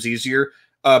 times easier.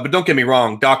 But don't get me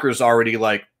wrong, Docker is already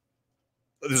like,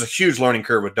 there's a huge learning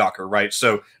curve with Docker, right?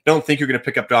 So don't think you're going to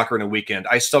pick up Docker in a weekend.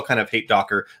 I still kind of hate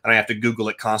Docker, and I have to Google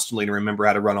it constantly to remember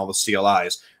how to run all the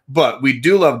CLIs. But we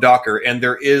do love Docker, and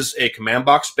there is a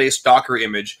CommandBox-based Docker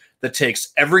image that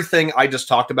takes everything I just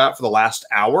talked about for the last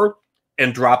hour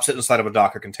and drops it inside of a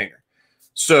Docker container.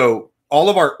 So all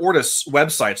of our Olathe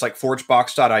websites, like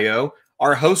forgebox.io,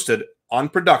 are hosted on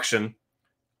production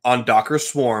on Docker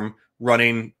Swarm,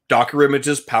 running Docker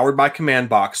images powered by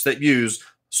CommandBox that use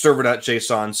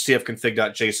server.json,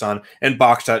 cfconfig.json, and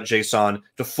box.json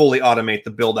to fully automate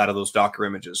the build out of those Docker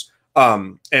images.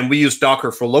 And we use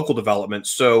Docker for local development,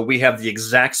 so we have the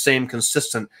exact same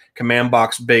consistent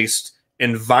CommandBox-based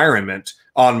environment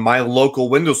on my local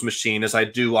Windows machine as I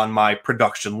do on my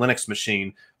production Linux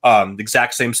machine. The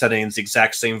exact same settings, the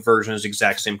exact same versions,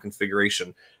 exact same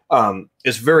configuration.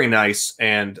 It's very nice,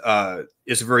 and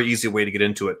it's a very easy way to get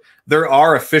into it. There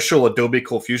are official Adobe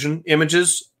ColdFusion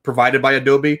images provided by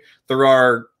Adobe. There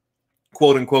are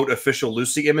quote-unquote official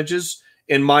Lucee images.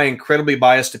 In my incredibly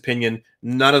biased opinion,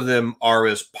 none of them are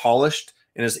as polished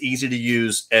and as easy to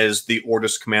use as the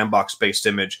Olathe CommandBox-based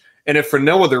image. And if for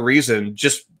no other reason,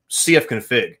 just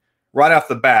cfconfig. Right off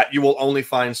the bat, you will only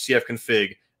find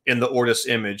cfconfig in the Olathe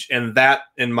image. And that,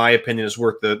 in my opinion, is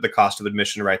worth the cost of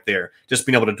admission right there. Just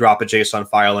being able to drop a JSON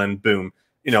file in, boom,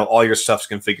 you know, all your stuff's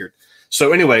configured.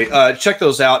 So anyway, check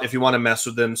those out if you want to mess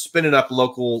with them. Spinning up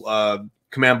local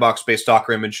CommandBox-based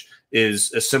Docker image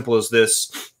is as simple as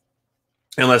this,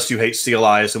 unless you hate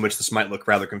CLIs, in which this might look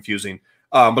rather confusing.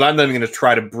 But I'm not even going to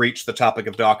try to breach the topic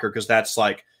of Docker, because that's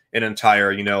like an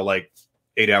entire, you know, like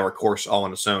 8-hour course all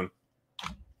on its own.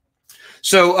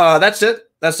 So that's it.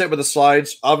 That's it with the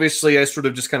slides. Obviously, I sort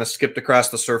of just kind of skipped across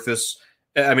the surface.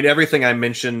 I mean, everything I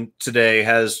mentioned today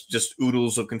has just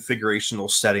oodles of configurational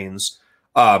settings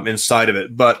inside of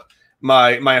it. But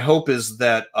my hope is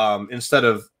that instead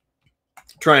of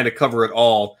trying to cover it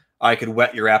all, I could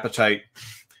whet your appetite.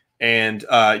 And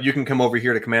you can come over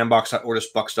here to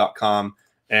commandbox.olathebucks.com,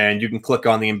 and you can click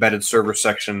on the embedded server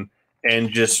section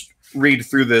and just read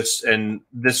through this. And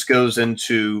this goes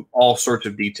into all sorts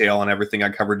of detail on everything I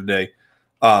covered today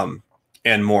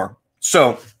and more.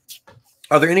 So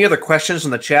are there any other questions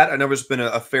in the chat? I know there's been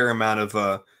a fair amount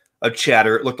of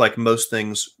chatter. It looked like most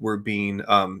things were being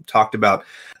talked about.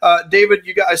 David,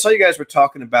 I saw you guys were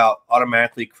talking about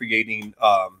automatically creating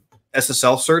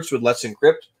SSL certs with Let's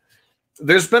Encrypt.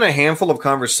 There's been a handful of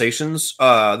conversations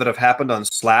that have happened on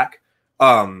Slack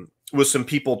with some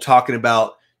people talking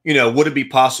about, you know, would it be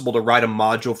possible to write a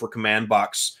module for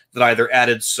CommandBox that either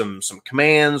added some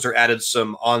commands or added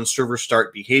some on-server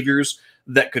start behaviors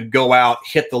that could go out,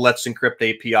 hit the Let's Encrypt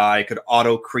API, could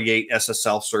auto-create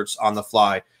SSL certs on the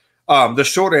fly? The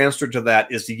short answer to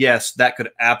that is yes, that could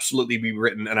absolutely be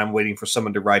written, and I'm waiting for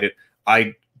someone to write it.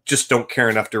 I just don't care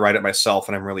enough to write it myself,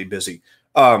 and I'm really busy.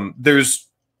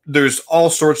 There's all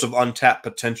sorts of untapped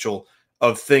potential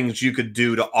of things you could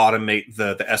do to automate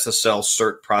the SSL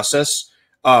cert process.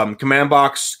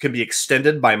 CommandBox can be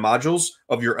extended by modules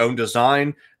of your own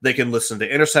design. They can listen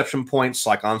to interception points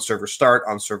like on server start,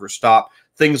 on server stop.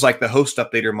 Things like the host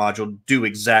updater module do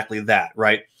exactly that,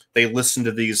 right? They listen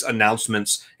to these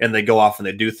announcements and they go off and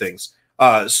they do things.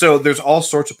 So there's all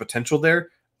sorts of potential there.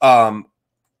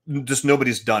 Just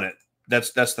nobody's done it.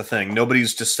 That's the thing.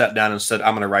 Nobody's just sat down and said,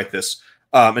 I'm going to write this.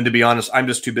 And to be honest, I'm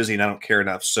just too busy and I don't care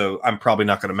enough. So I'm probably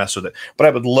not going to mess with it. But I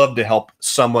would love to help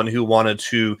someone who wanted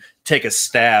to take a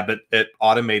stab at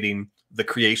automating the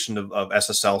creation of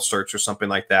SSL search or something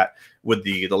like that with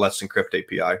the Let's Encrypt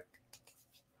API.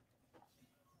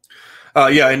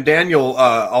 Yeah, and Daniel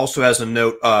also has a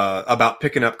note about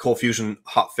picking up ColdFusion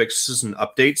hotfixes and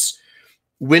updates.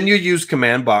 When you use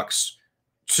CommandBox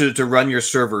to run your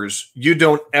servers, you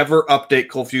don't ever update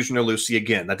ColdFusion or Lucee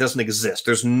again. That doesn't exist.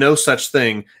 There's no such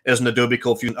thing as an Adobe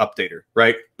ColdFusion updater,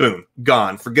 right? Boom,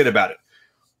 gone. Forget about it.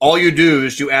 All you do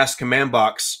is you ask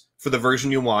CommandBox for the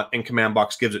version you want, and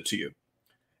CommandBox gives it to you.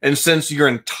 And since your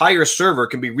entire server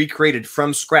can be recreated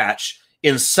from scratch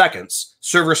in seconds,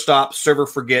 server stop, server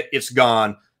forget, it's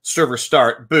gone, server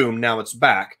start, boom, now it's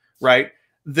back, right?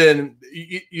 Then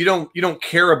you don't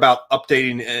care about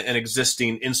updating an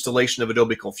existing installation of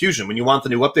Adobe ColdFusion. When you want the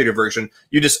new updater version,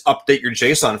 you just update your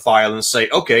JSON file and say,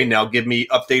 okay, now give me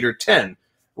updater 10.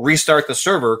 Restart the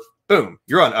server, boom,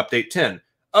 you're on update 10.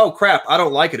 Oh crap, I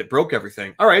don't like it, it broke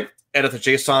everything. All right, edit the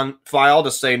JSON file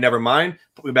to say, never mind,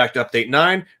 put me back to update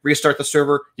 9, restart the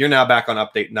server, you're now back on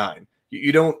update 9.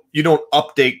 You don't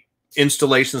update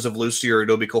installations of Lucee or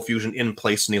Adobe ColdFusion in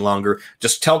place any longer.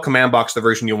 Just tell CommandBox the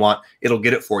version you want, it'll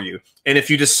get it for you. And if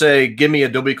you just say, give me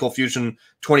Adobe ColdFusion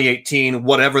 2018,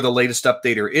 whatever the latest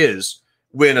updater is,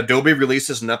 when Adobe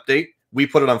releases an update, we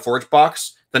put it on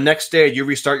ForgeBox. The next day you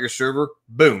restart your server,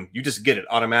 boom, you just get it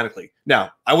automatically.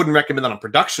 Now, I wouldn't recommend that on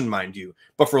production, mind you,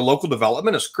 but for local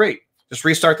development, it's great. Just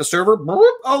restart the server.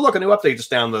 Oh, look, a new update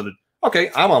just downloaded.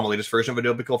 Okay, I'm on the latest version of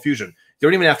Adobe ColdFusion. You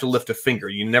don't even have to lift a finger.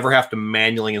 You never have to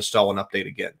manually install an update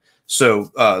again.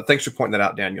 So thanks for pointing that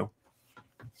out, Daniel.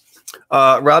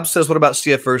 Rob says, what about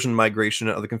CF version migration?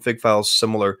 Are the config files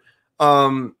similar?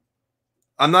 I'm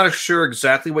not sure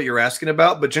exactly what you're asking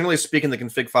about, but generally speaking, the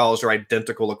config files are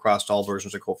identical across all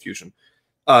versions of ColdFusion.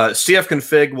 CF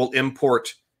config will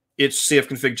import its CF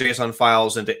config JSON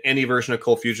files into any version of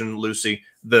ColdFusion Lucee.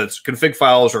 The config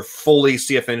files are fully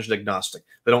CF engine agnostic.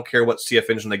 They don't care what CF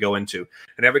engine they go into.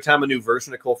 And every time a new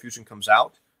version of ColdFusion comes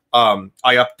out, I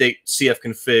update CF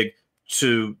config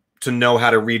to know how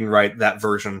to read and write that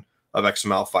version of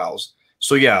XML files.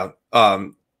 So yeah,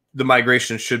 the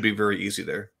migration should be very easy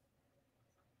there.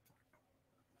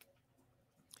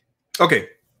 Okay.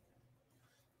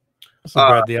 So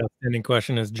Brad, the outstanding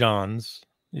question is John's.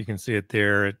 You can see it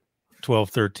there at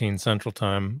 12:13 Central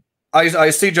Time.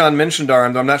 I see John mentioned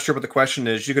ARM, though I'm not sure what the question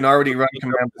is. You can already run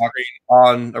CommandBox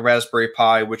on a Raspberry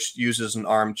Pi, which uses an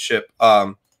ARM chip.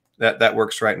 That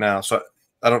works right now. So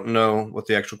I don't know what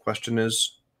the actual question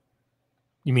is.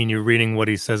 You mean you're reading what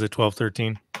he says at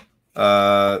 12:13?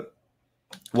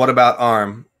 What about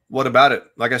ARM? What about it?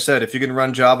 Like I said, if you can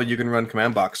run Java, you can run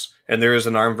CommandBox, and there is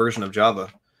an ARM version of Java.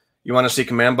 You want to see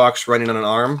CommandBox running on an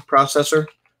ARM processor?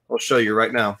 I'll show you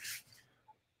right now.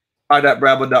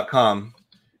 Hi.bradwood.com.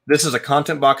 This is a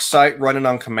content box site running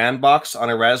on CommandBox on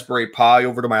a Raspberry Pi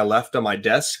over to my left on my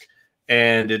desk,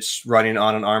 and it's running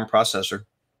on an ARM processor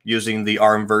using the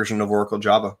ARM version of Oracle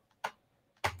Java.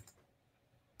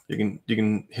 You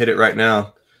can hit it right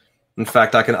now. In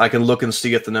fact, I can look and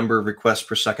see if the number of requests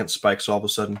per second spikes all of a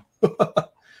sudden.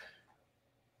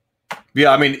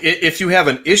 Yeah, I mean, if you have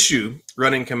an issue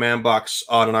running CommandBox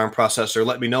on an ARM processor,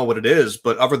 let me know what it is.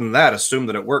 But other than that, assume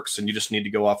that it works, and you just need to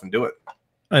go off and do it.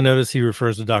 I notice he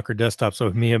refers to Docker Desktop, so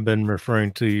he may have been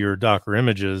referring to your Docker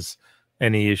images.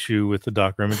 Any issue with the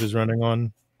Docker images running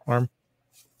on ARM?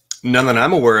 None that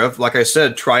I'm aware of. Like I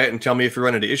said, try it and tell me if you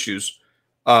run into issues.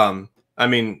 I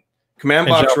mean,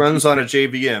 CommandBox runs on a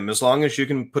JVM. As long as you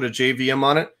can put a JVM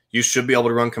on it, you should be able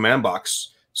to run CommandBox.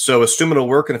 So assume it'll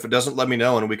work, and if it doesn't, let me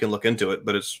know, and we can look into it.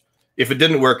 But if it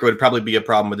didn't work, it would probably be a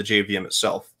problem with the JVM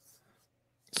itself.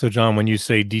 So, John, when you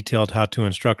say detailed how-to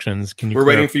instructions, can you? We're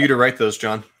waiting for you to write those,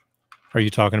 John. Are you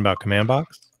talking about CommandBox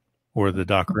or the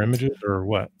Docker images or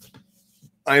what?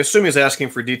 I assume he's asking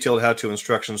for detailed how-to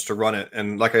instructions to run it.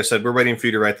 And like I said, we're waiting for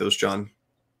you to write those, John.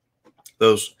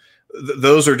 Those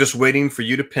are just waiting for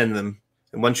you to pin them.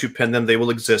 And once you pin them, they will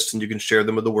exist, and you can share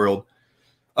them with the world.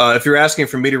 If you're asking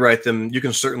for me to write them, you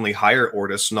can certainly hire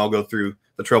Ortus, and I'll go through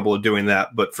the trouble of doing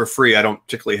that. But for free, I don't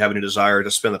particularly have any desire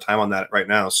to spend the time on that right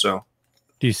now. So,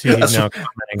 do you see he's now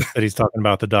commenting that he's talking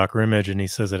about the Docker image, and he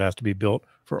says it has to be built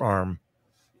for ARM?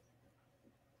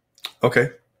 Okay.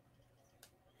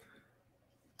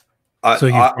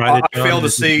 So I fail to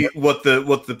see what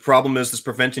the problem is that's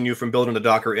preventing you from building a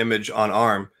Docker image on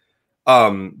ARM.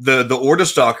 The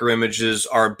Ortus Docker images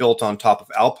are built on top of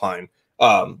Alpine.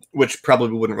 which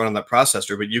probably wouldn't run on that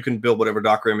processor, but you can build whatever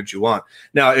Docker image you want.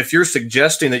 Now, if you're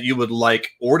suggesting that you would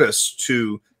like Ortus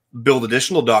to build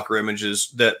additional Docker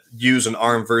images that use an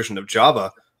ARM version of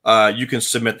Java, you can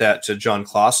submit that to John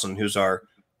Clausen, who's our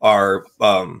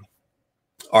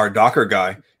Docker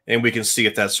guy, and we can see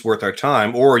if that's worth our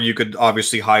time. Or you could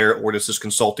obviously hire Ortus's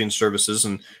consulting services,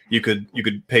 and you could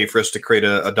pay for us to create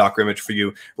a Docker image for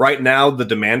you. Right now, the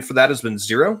demand for that has been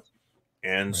zero,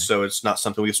 and so it's not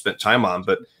something we've spent time on.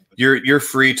 But you're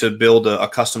free to build a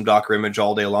custom Docker image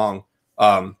all day long.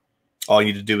 All you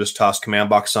need to do is toss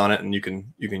CommandBox on it, and you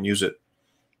can use it.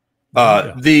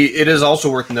 It is also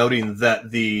worth noting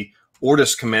that the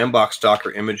Ortus CommandBox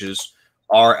Docker images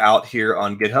are out here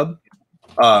on GitHub.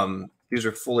 These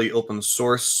are fully open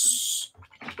source.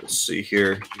 Let's see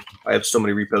here. I have so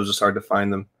many repos, it's hard to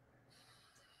find them.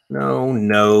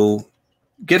 No.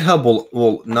 GitHub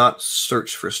will not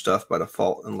search for stuff by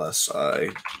default unless I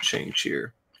change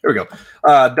here. Here we go.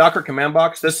 Docker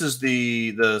CommandBox. This is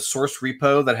the source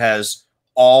repo that has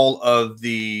all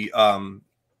the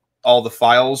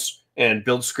files and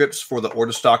build scripts for the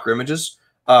Ortus Docker images.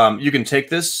 You can take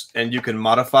this and you can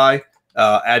modify,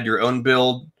 add your own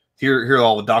build. Here are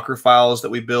all the Docker files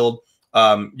that we build.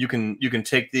 You can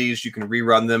take these, you can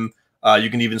rerun them.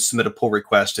 You can even submit a pull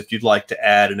request if you'd like to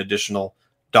add an additional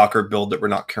Docker build that we're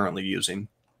not currently using.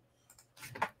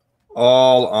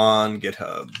 All on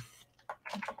GitHub.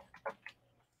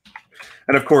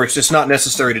 And of course, it's not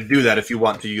necessary to do that if you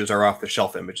want to use our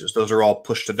off-the-shelf images. Those are all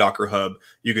pushed to Docker Hub.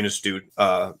 You can just do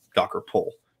Docker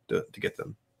pull to get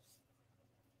them.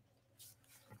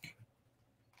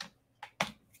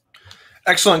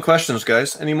 Excellent questions,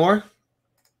 guys. Any more?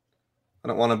 I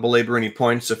don't want to belabor any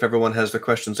points if everyone has their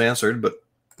questions answered, but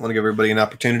I want to give everybody an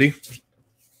opportunity.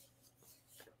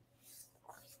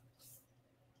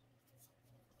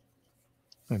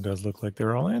 It does look like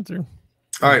they're all answered.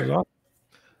 All right. Awesome.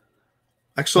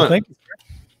 Excellent. Well, thank you,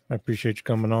 sir. I appreciate you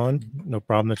coming on. No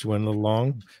problem that you went a little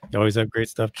long. You always have great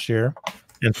stuff to share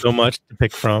and so much to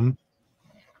pick from.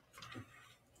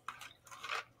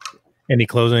 Any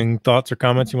closing thoughts or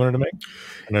comments you wanted to make?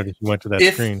 I noticed you went to that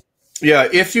screen. Yeah,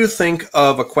 if you think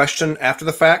of a question after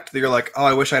the fact that you're like, oh,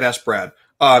 I wish I'd asked Brad,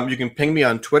 you can ping me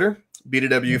on Twitter,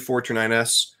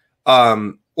 BDW429S,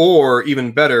 or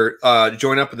even better,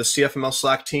 join up with the CFML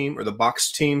Slack team or the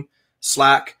Box team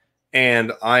Slack,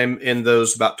 and I'm in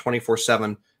those about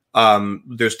 24/7.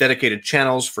 There's dedicated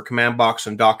channels for CommandBox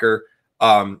and Docker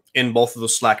in both of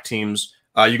those Slack teams.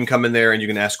 You can come in there and you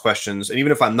can ask questions. And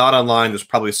even if I'm not online, there's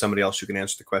probably somebody else who can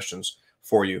answer the questions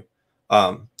for you.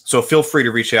 So feel free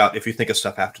to reach out if you think of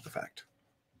stuff after the fact.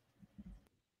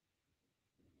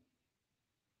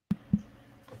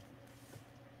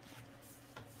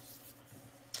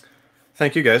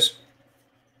 Thank you, guys.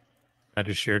 I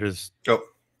just shared his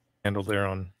handle there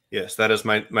on. Yes, that is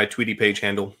my Tweety page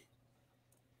handle.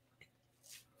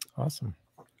 Awesome.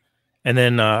 And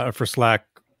then for Slack,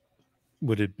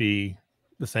 would it be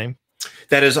the same?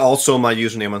 That is also my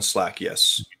username on Slack,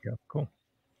 yes. Yeah, cool.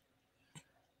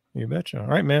 You betcha. All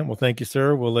right, man. Well, thank you,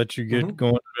 sir. We'll let you get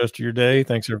going the rest of your day.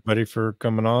 Thanks, everybody, for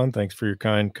coming on. Thanks for your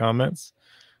kind comments.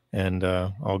 And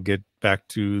I'll get back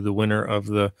to the winner of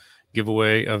the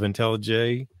giveaway of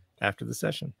IntelliJ after the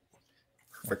session.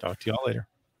 I'll talk to y'all later.